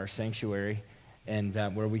cars are our sanctuary, and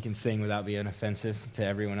where we can sing without being offensive to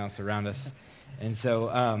everyone else around us. And so,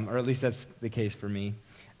 or at least that's the case for me.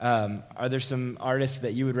 Are there some artists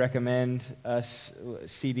that you would recommend us,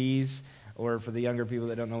 CDs, or for the younger people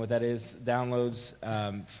that don't know what that is, downloads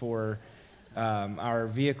for our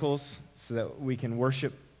vehicles so that we can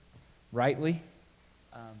worship rightly?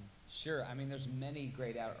 Sure. I mean, there's many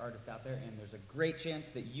great artists out there, and there's a great chance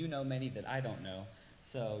that you know many that I don't know.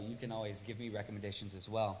 So you can always give me recommendations as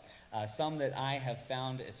well. Some that I have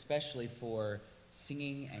found, especially for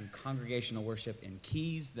singing and congregational worship in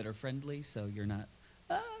keys that are friendly, so you're not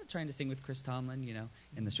trying to sing with Chris Tomlin,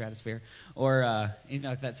 in the stratosphere, or anything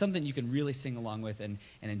like that. Something you can really sing along with and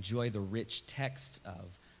enjoy the rich text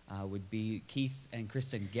of would be Keith and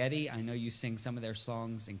Kristen Getty. I know you sing some of their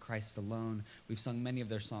songs in Christ Alone. We've sung many of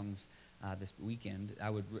their songs this weekend. I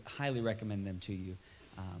would highly recommend them to you.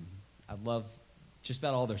 I love just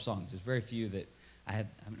about all their songs. There's very few that I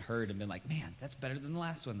haven't heard and been like, man, that's better than the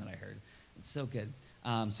last one that I heard. It's so good.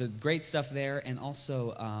 So great stuff there. And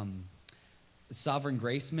also Sovereign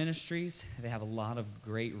Grace Ministries. They have a lot of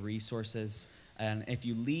great resources. And if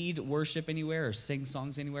you lead worship anywhere or sing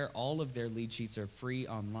songs anywhere, all of their lead sheets are free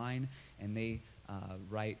online, and they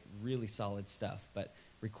write really solid stuff, but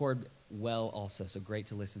record well also, so great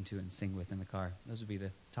to listen to and sing with in the car. Those would be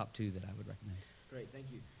the top two that I would recommend. Great, thank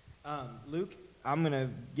you. Luke, I'm going to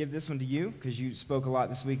give this one to you because you spoke a lot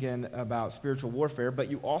this weekend about spiritual warfare, but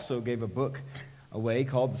you also gave a book away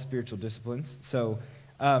called The Spiritual Disciplines. So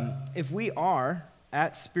if we are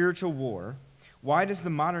at spiritual war, why does the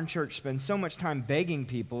modern church spend so much time begging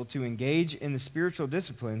people to engage in the spiritual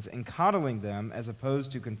disciplines and coddling them as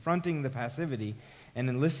opposed to confronting the passivity and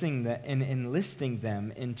enlisting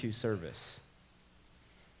them into service?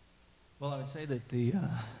 Well, I would say that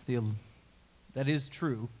that is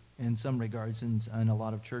true in some regards in a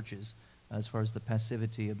lot of churches as far as the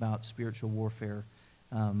passivity about spiritual warfare.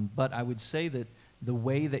 But I would say that the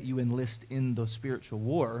way that you enlist in the spiritual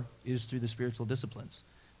war is through the spiritual disciplines.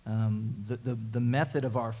 The method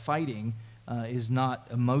of our fighting is not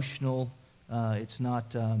emotional. It's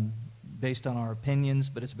not based on our opinions,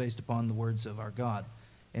 but it's based upon the words of our God.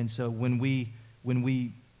 And so when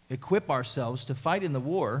we equip ourselves to fight in the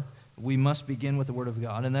war, we must begin with the Word of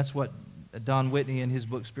God. And that's what Don Whitney in his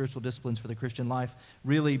book, Spiritual Disciplines for the Christian Life,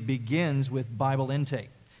 really begins with Bible intake.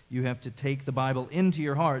 You have to take the Bible into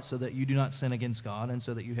your heart so that you do not sin against God, and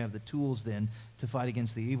so that you have the tools then to fight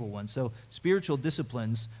against the evil one. So spiritual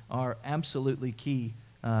disciplines are absolutely key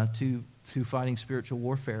to fighting spiritual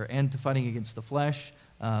warfare and to fighting against the flesh,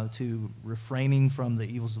 to refraining from the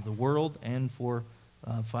evils of the world, and for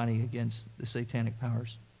fighting against the satanic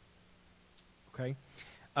powers. Okay.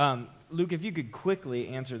 Luke, if you could quickly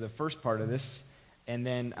answer the first part of this, and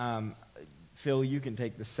then Phil, you can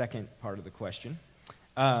take the second part of the question.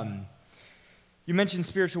 You mentioned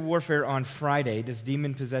spiritual warfare on Friday. Does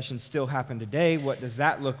demon possession still happen today? What does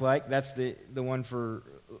that look like? That's the one for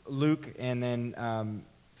Luke. And then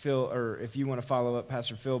Phil, or if you want to follow up,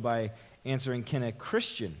 Pastor Phil, by answering, can a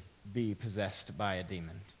Christian be possessed by a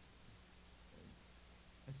demon?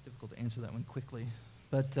 It's difficult to answer that one quickly.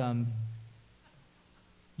 But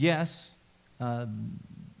yes,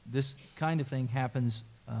 this kind of thing happens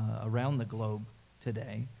around the globe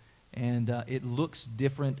today. And it looks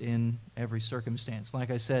different in every circumstance. Like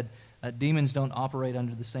I said, demons don't operate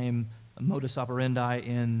under the same modus operandi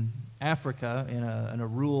in Africa, in a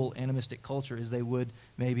rural animistic culture, as they would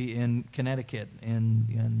maybe in Connecticut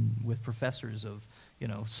and with professors of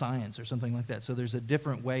science or something like that. So there's a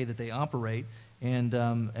different way that they operate, and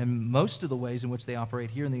most of the ways in which they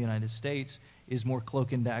operate here in the United States is more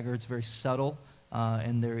cloak and dagger. It's very subtle,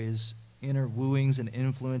 and there is inner wooings and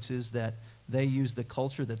influences that they use the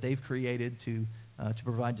culture that they've created to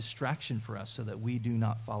provide distraction for us so that we do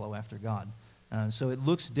not follow after God. So it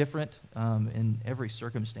looks different in every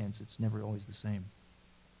circumstance. It's never always the same.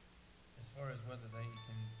 As far as whether they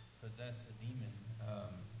can possess a demon,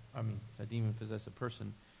 a demon possess a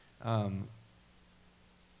person,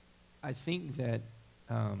 I think that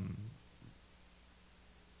how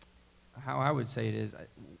I would say it is,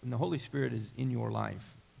 when the Holy Spirit is in your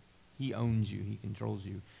life, He owns you, He controls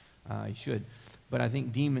you. He should. But I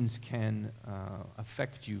think demons can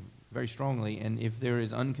affect you very strongly, and if there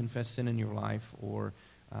is unconfessed sin in your life, or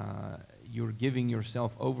you're giving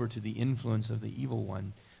yourself over to the influence of the evil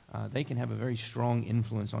one, they can have a very strong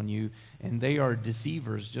influence on you, and they are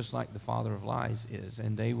deceivers just like the father of lies is,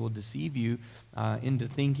 and they will deceive you into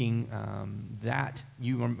thinking that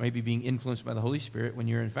you are maybe being influenced by the Holy Spirit when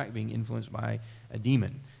you're in fact being influenced by a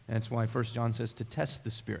demon. And that's why 1 John says to test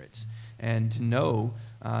the spirits and to know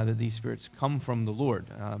that these spirits come from the Lord,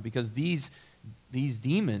 because these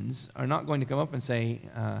demons are not going to come up and say,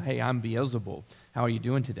 hey, I'm Beelzebul. How are you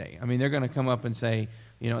doing today? I mean, they're going to come up and say,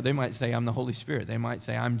 they might say, I'm the Holy Spirit. They might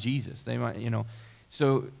say, I'm Jesus. They might,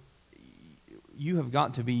 So you have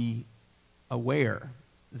got to be aware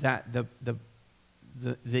that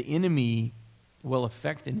the enemy will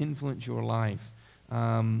affect and influence your life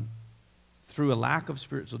through a lack of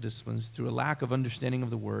spiritual disciplines, through a lack of understanding of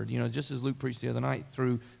the Word. Just as Luke preached the other night,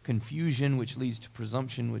 through confusion, which leads to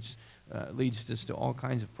presumption, which leads just to all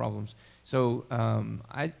kinds of problems. So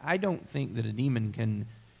I don't think that a demon can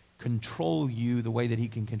control you the way that he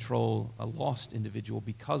can control a lost individual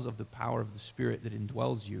because of the power of the Spirit that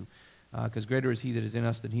indwells you, because greater is he that is in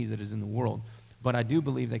us than he that is in the world. But I do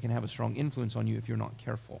believe they can have a strong influence on you if you're not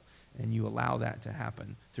careful, and you allow that to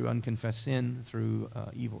happen through unconfessed sin, through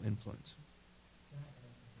evil influence.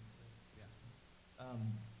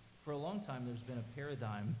 For a long time, there's been a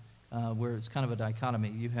paradigm where it's kind of a dichotomy.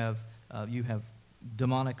 You have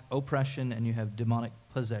demonic oppression and you have demonic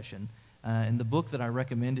possession. And the book that I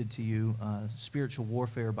recommended to you, Spiritual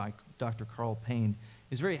Warfare by Dr. Carl Payne,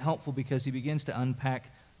 is very helpful because he begins to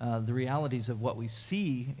unpack the realities of what we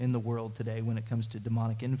see in the world today when it comes to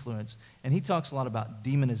demonic influence. And he talks a lot about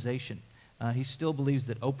demonization. He still believes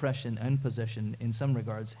that oppression and possession in some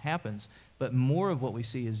regards happens, but more of what we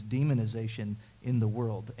see is demonization in the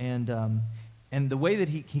world. And the way that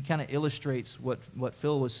he kind of illustrates what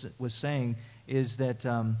Phil was saying is that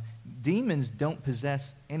demons don't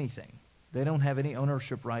possess anything. They don't have any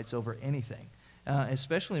ownership rights over anything,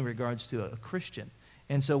 especially in regards to a Christian.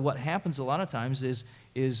 And so what happens a lot of times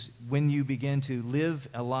is when you begin to live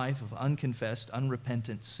a life of unconfessed,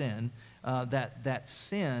 unrepentant sin, that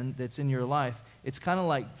sin that's in your life, it's kind of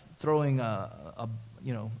like throwing a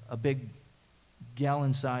big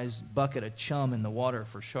gallon-sized bucket of chum in the water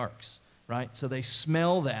for sharks, right? So they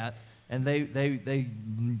smell that, and they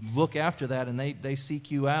look after that, and they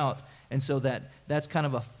seek you out. And so that's kind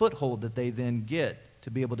of a foothold that they then get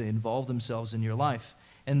to be able to involve themselves in your life.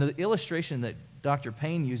 And the illustration that Dr.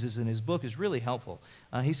 Payne uses in his book is really helpful.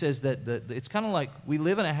 He says that it's kind of like we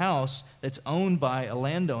live in a house that's owned by a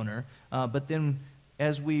landowner, but then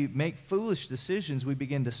as we make foolish decisions, we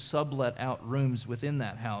begin to sublet out rooms within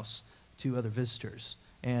that house to other visitors.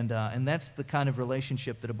 And that's the kind of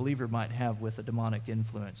relationship that a believer might have with a demonic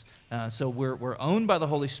influence. So we're owned by the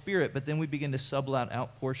Holy Spirit, but then we begin to sublet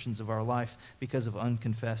out portions of our life because of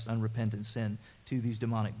unconfessed, unrepentant sin to these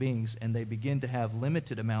demonic beings, and they begin to have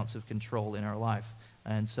limited amounts of control in our life.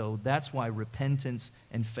 And so that's why repentance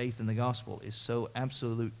and faith in the gospel is so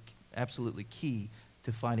absolutely key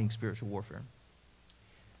to fighting spiritual warfare.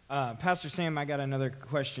 Pastor Sam, I got another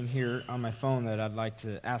question here on my phone that I'd like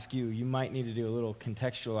to ask you. You might need to do a little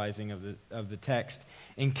contextualizing of the text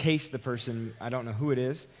in case the person, I don't know who it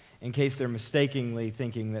is, in case they're mistakenly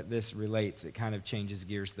thinking that this relates. It kind of changes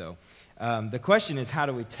gears, though. The question is, how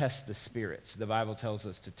do we test the spirits? The Bible tells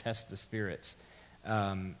us to test the spirits.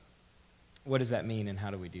 What does that mean, and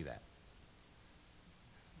how do we do that?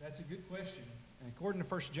 That's a good question. According to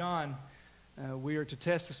 1 John, we are to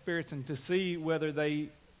test the spirits and to see whether they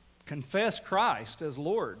confess Christ as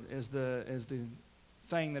Lord, as the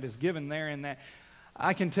thing that is given there in that.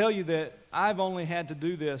 I can tell you that I've only had to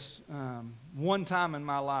do this one time in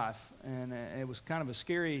my life, and it was kind of a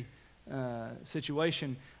scary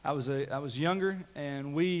situation. I was younger,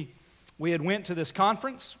 and we had went to this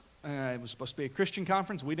conference. It was supposed to be a Christian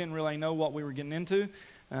conference. We didn't really know what we were getting into.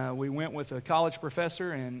 We went with a college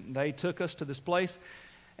professor, and they took us to this place,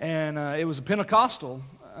 and it was a Pentecostal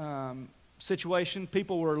situation.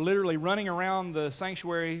 People were literally running around the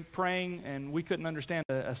sanctuary praying, and we couldn't understand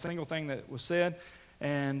a single thing that was said.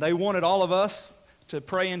 And they wanted all of us to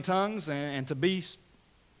pray in tongues and to be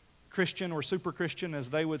Christian or super Christian, as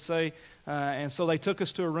they would say. And so they took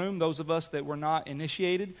us to a room, those of us that were not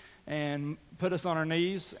initiated, and put us on our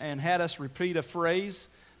knees and had us repeat a phrase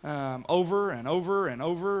over and over and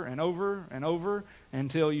over and over and over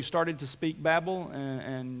until you started to speak babble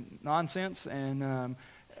and nonsense.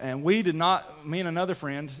 And we did not, me and another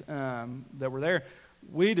friend that were there,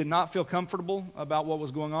 we did not feel comfortable about what was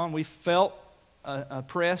going on. We felt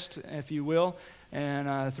oppressed, if you will.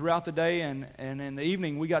 And throughout the day and in the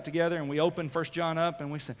evening, we got together and we opened 1 John up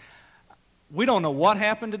and we said, we don't know what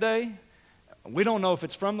happened today. We don't know if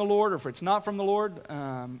it's from the Lord or if it's not from the Lord.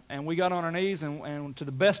 And we got on our knees and to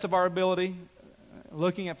the best of our ability,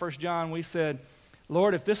 looking at 1 John, we said,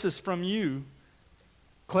 Lord, if this is from you,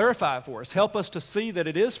 clarify it for us. Help us to see that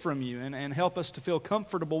it is from you, and help us to feel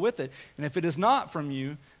comfortable with it. And if it is not from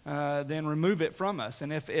you, then remove it from us.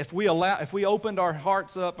 And if we opened our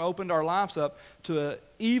hearts up, opened our lives up to an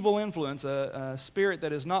evil influence, a spirit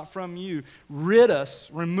that is not from you, rid us,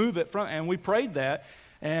 remove it from. And we prayed that.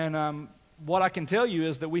 And what I can tell you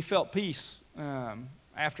is that we felt peace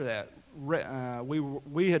after that.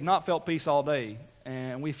 We had not felt peace all day,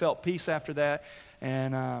 and we felt peace after that.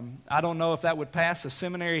 And I don't know if that would pass a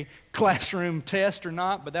seminary classroom test or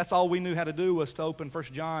not, but that's all we knew how to do, was to open 1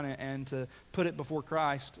 John and to put it before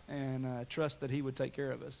Christ and trust that He would take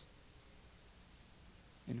care of us.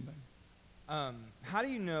 Anybody? How do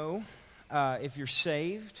you know if you're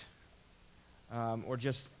saved or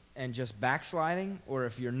just backsliding, or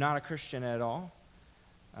if you're not a Christian at all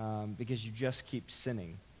because you just keep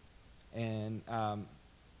sinning? And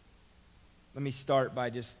let me start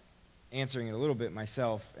by just answering it a little bit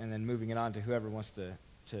myself and then moving it on to whoever wants to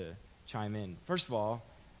chime in. First of all,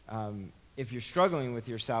 if you're struggling with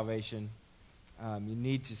your salvation, you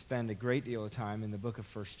need to spend a great deal of time in the book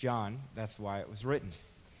of 1 John. That's why it was written.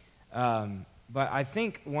 But I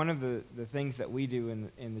think one of the things that we do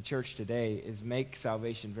in the church today is make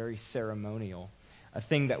salvation very ceremonial, a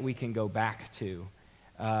thing that we can go back to.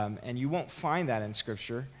 And you won't find that in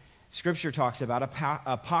Scripture. Scripture talks about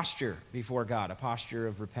a posture before God, a posture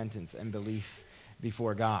of repentance and belief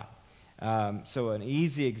before God. So an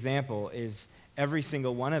easy example is every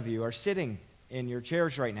single one of you are sitting in your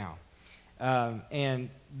chairs right now. And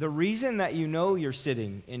the reason that you know you're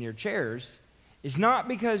sitting in your chairs is not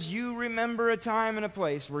because you remember a time and a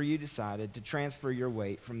place where you decided to transfer your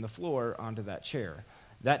weight from the floor onto that chair.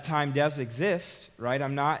 That time does exist, right?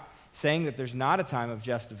 I'm not saying that there's not a time of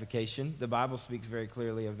justification. The Bible speaks very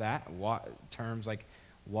clearly of that, terms like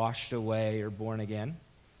washed away or born again.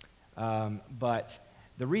 But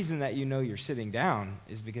the reason that you know you're sitting down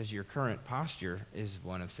is because your current posture is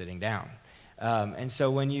one of sitting down. And so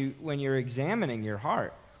when you're examining your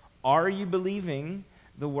heart, are you believing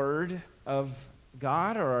the word of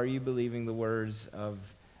God, or are you believing the words of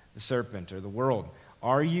the serpent or the world?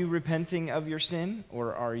 Are you repenting of your sin,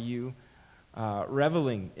 or are you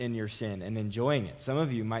reveling in your sin and enjoying it? Some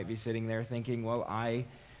of you might be sitting there thinking, well, I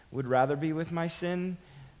would rather be with my sin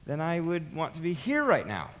than I would want to be here right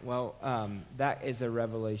now. Well, that is a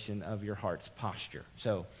revelation of your heart's posture.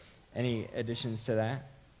 So, any additions to that?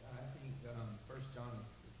 I think 1 John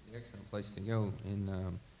is the excellent place to go.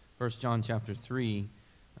 In 1 John chapter 3,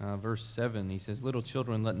 verse 7, he says, "Little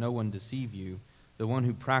children, let no one deceive you. The one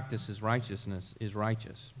who practices righteousness is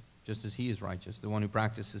righteous, just as he is righteous. The one who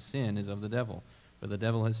practices sin is of the devil, for the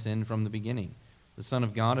devil has sinned from the beginning. The Son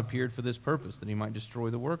of God appeared for this purpose, that he might destroy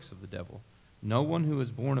the works of the devil. No one who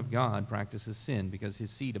is born of God practices sin, because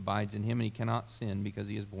his seed abides in him, and he cannot sin because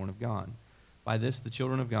he is born of God. By this the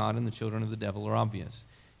children of God and the children of the devil are obvious.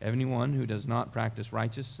 Anyone who does not practice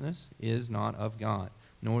righteousness is not of God,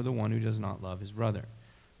 nor the one who does not love his brother."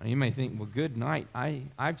 Now you may think, well, good night,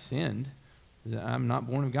 I've sinned. I'm not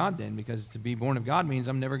born of God then, because to be born of God means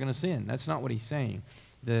I'm never going to sin. That's not what he's saying.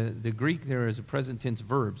 The Greek there is a present tense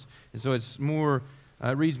verbs. And so it's more,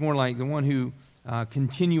 it reads more like the one who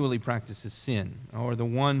continually practices sin, or the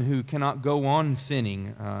one who cannot go on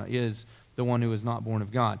sinning is the one who is not born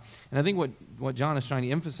of God. And I think what John is trying to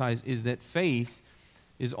emphasize is that faith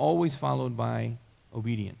is always followed by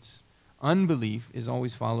obedience. Unbelief is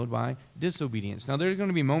always followed by disobedience. Now, there are going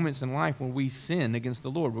to be moments in life when we sin against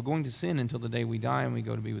the Lord. We're going to sin until the day we die and we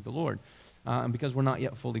go to be with the Lord, because we're not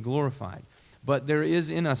yet fully glorified. But there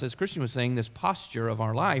is in us, as Christian was saying, this posture of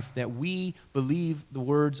our life that we believe the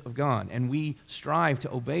words of God, and we strive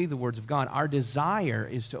to obey the words of God. Our desire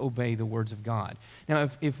is to obey the words of God. Now,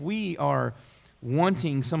 if we are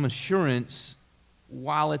wanting some assurance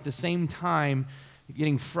while at the same time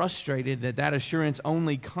getting frustrated that assurance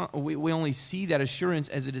we only see that assurance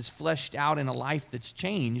as it is fleshed out in a life that's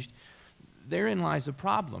changed, therein lies a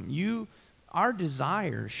problem. Our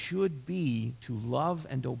desire should be to love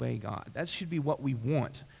and obey God. That should be what we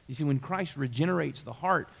want. You see, when Christ regenerates the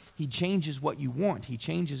heart, he changes what you want. He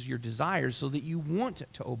changes your desires so that you want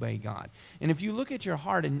to obey God. And if you look at your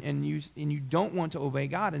heart and you don't want to obey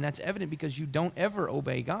God, and that's evident because you don't ever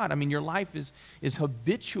obey God. I mean, your life is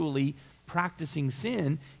habitually practicing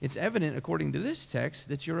sin. It's evident, according to this text,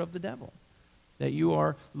 that you're of the devil, that you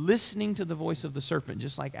are listening to the voice of the serpent,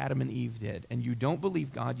 just like Adam and Eve did. And you don't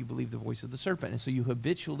believe God, you believe the voice of the serpent. And so you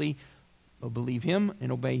habitually believe him and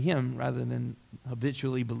obey him rather than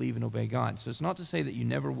habitually believe and obey God. So it's not to say that you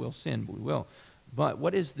never will sin, but we will. But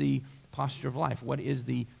what is the posture of life? What is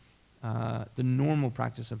the the normal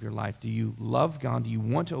practice of your life? Do you love God? Do you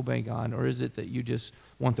want to obey God? Or is it that you just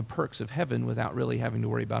want the perks of heaven without really having to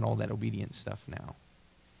worry about all that obedience stuff now?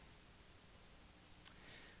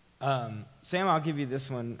 Sam, I'll give you this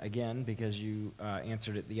one again because you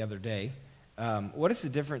answered it the other day. What is the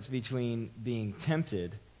difference between being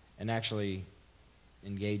tempted and actually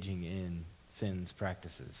engaging in sin's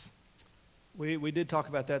practices? We did talk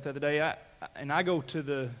about that the other day. I go to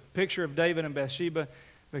the picture of David and Bathsheba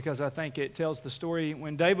because I think it tells the story.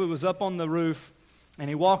 When David was up on the roof and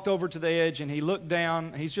he walked over to the edge and he looked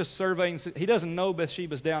down, he's just surveying. He doesn't know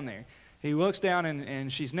Bathsheba's down there. He looks down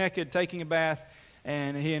and she's naked, taking a bath,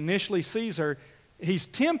 and he initially sees her. He's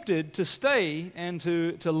tempted to stay and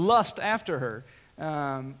to lust after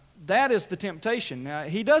her. That is the temptation. Now,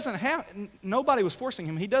 he doesn't have, nobody was forcing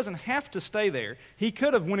him. He doesn't have to stay there. He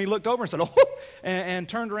could have, when he looked over and said, oh, and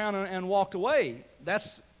turned around and walked away.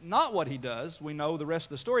 That's not what he does. We know the rest of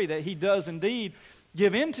the story that he does indeed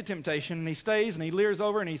give in to temptation, and he stays and he leers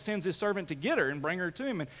over and he sends his servant to get her and bring her to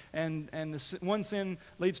him. And the one sin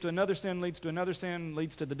leads to another sin, leads to another sin,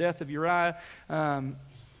 leads to the death of Uriah.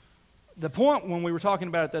 The point when we were talking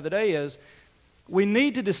about it the other day is we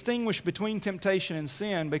need to distinguish between temptation and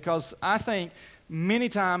sin, because I think many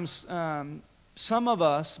times some of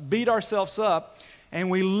us beat ourselves up and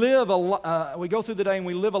we go through the day and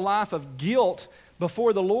we live a life of guilt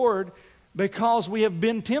before the Lord because we have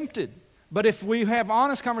been tempted. But if we have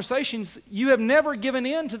honest conversations, you have never given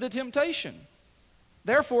in to the temptation.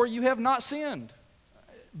 Therefore, you have not sinned.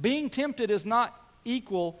 Being tempted is not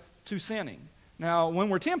equal to sinning. Now, when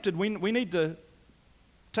we're tempted, we need to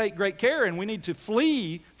take great care and we need to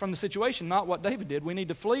flee from the situation, not what David did. We need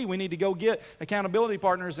to flee. We need to go get accountability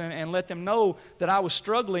partners and let them know that I was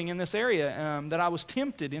struggling in this area, that I was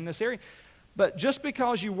tempted in this area. But just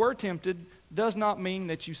because you were tempted does not mean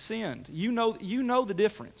that you sinned. You know the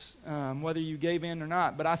difference, whether you gave in or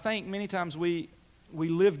not. But I think many times we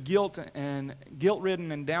live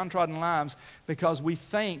guilt-ridden and downtrodden lives because we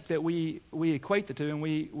think that we equate the two, and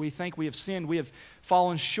we think we have sinned. We have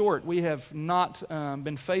fallen short. We have not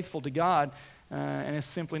been faithful to God, and it's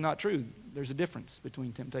simply not true. There's a difference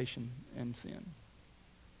between temptation and sin.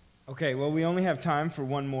 Okay, well, we only have time for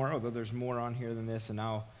one more, although there's more on here than this, and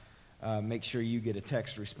I'll make sure you get a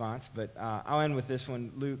text response. But I'll end with this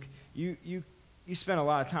one. Luke, you spent a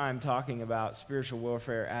lot of time talking about spiritual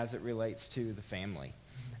warfare as it relates to the family.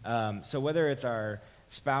 So whether it's our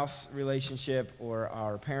spouse relationship or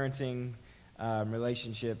our parenting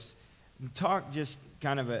relationships, talk just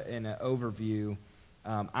kind of in an overview,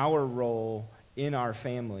 our role in our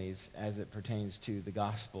families as it pertains to the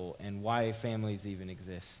gospel and why families even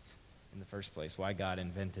exist in the first place, why God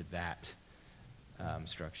invented that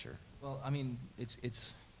structure. Well, I mean,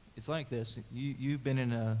 it's like this. You've been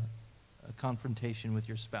in a confrontation with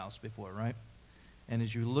your spouse before, right? And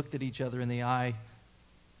as you looked at each other in the eye,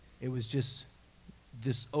 it was just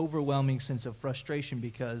this overwhelming sense of frustration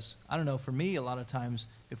because, I don't know, for me, a lot of times,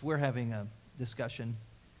 if we're having a discussion,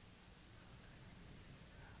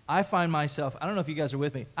 I find myself, I don't know if you guys are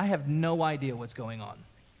with me, I have no idea what's going on,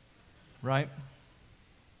 right?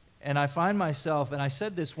 And I find myself, and I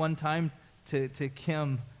said this one time to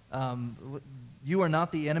Kim, you are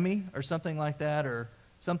not the enemy, or something like that, or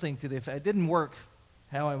something to the effect. It didn't work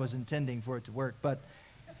how I was intending for it to work, but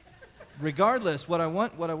regardless, what I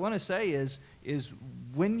want to say is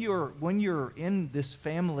when you're in this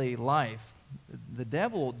family life, the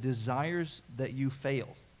devil desires that you fail,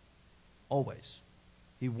 always.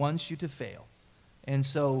 He wants you to fail. And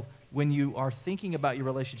so when you are thinking about your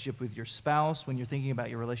relationship with your spouse, when you're thinking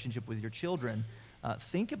about your relationship with your children,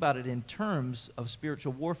 think about it in terms of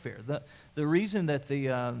spiritual warfare. The reason that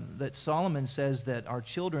that Solomon says that our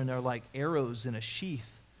children are like arrows in a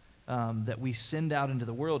sheath that we send out into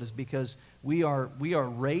the world is because we are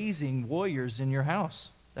raising warriors in your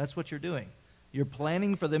house. That's what you're doing. You're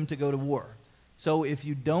planning for them to go to war. So if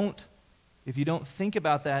you don't think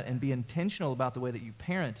about that and be intentional about the way that you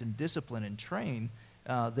parent and discipline and train,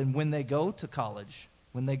 then when they go to college,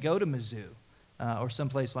 when they go to Mizzou or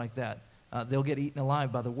someplace like that, they'll get eaten alive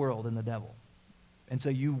by the world and the devil. And so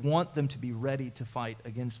you want them to be ready to fight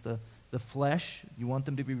against the flesh. You want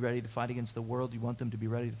them to be ready to fight against the world. You want them to be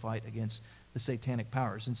ready to fight against the satanic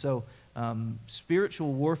powers. And so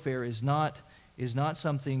spiritual warfare is not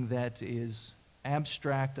something that is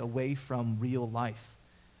abstract away from real life.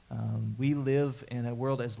 We live in a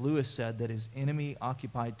world, as Lewis said, that is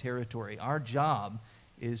enemy-occupied territory. Our job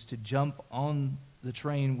is to jump on the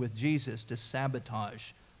train with Jesus to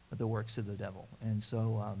sabotage the works of the devil. And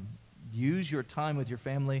so use your time with your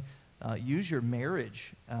family, use your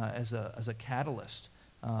marriage as a catalyst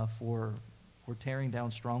for we're tearing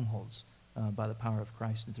down strongholds by the power of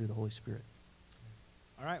Christ and through the Holy Spirit.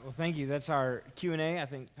 All right, well, thank you. That's our Q&A. I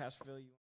think, Pastor Phil, you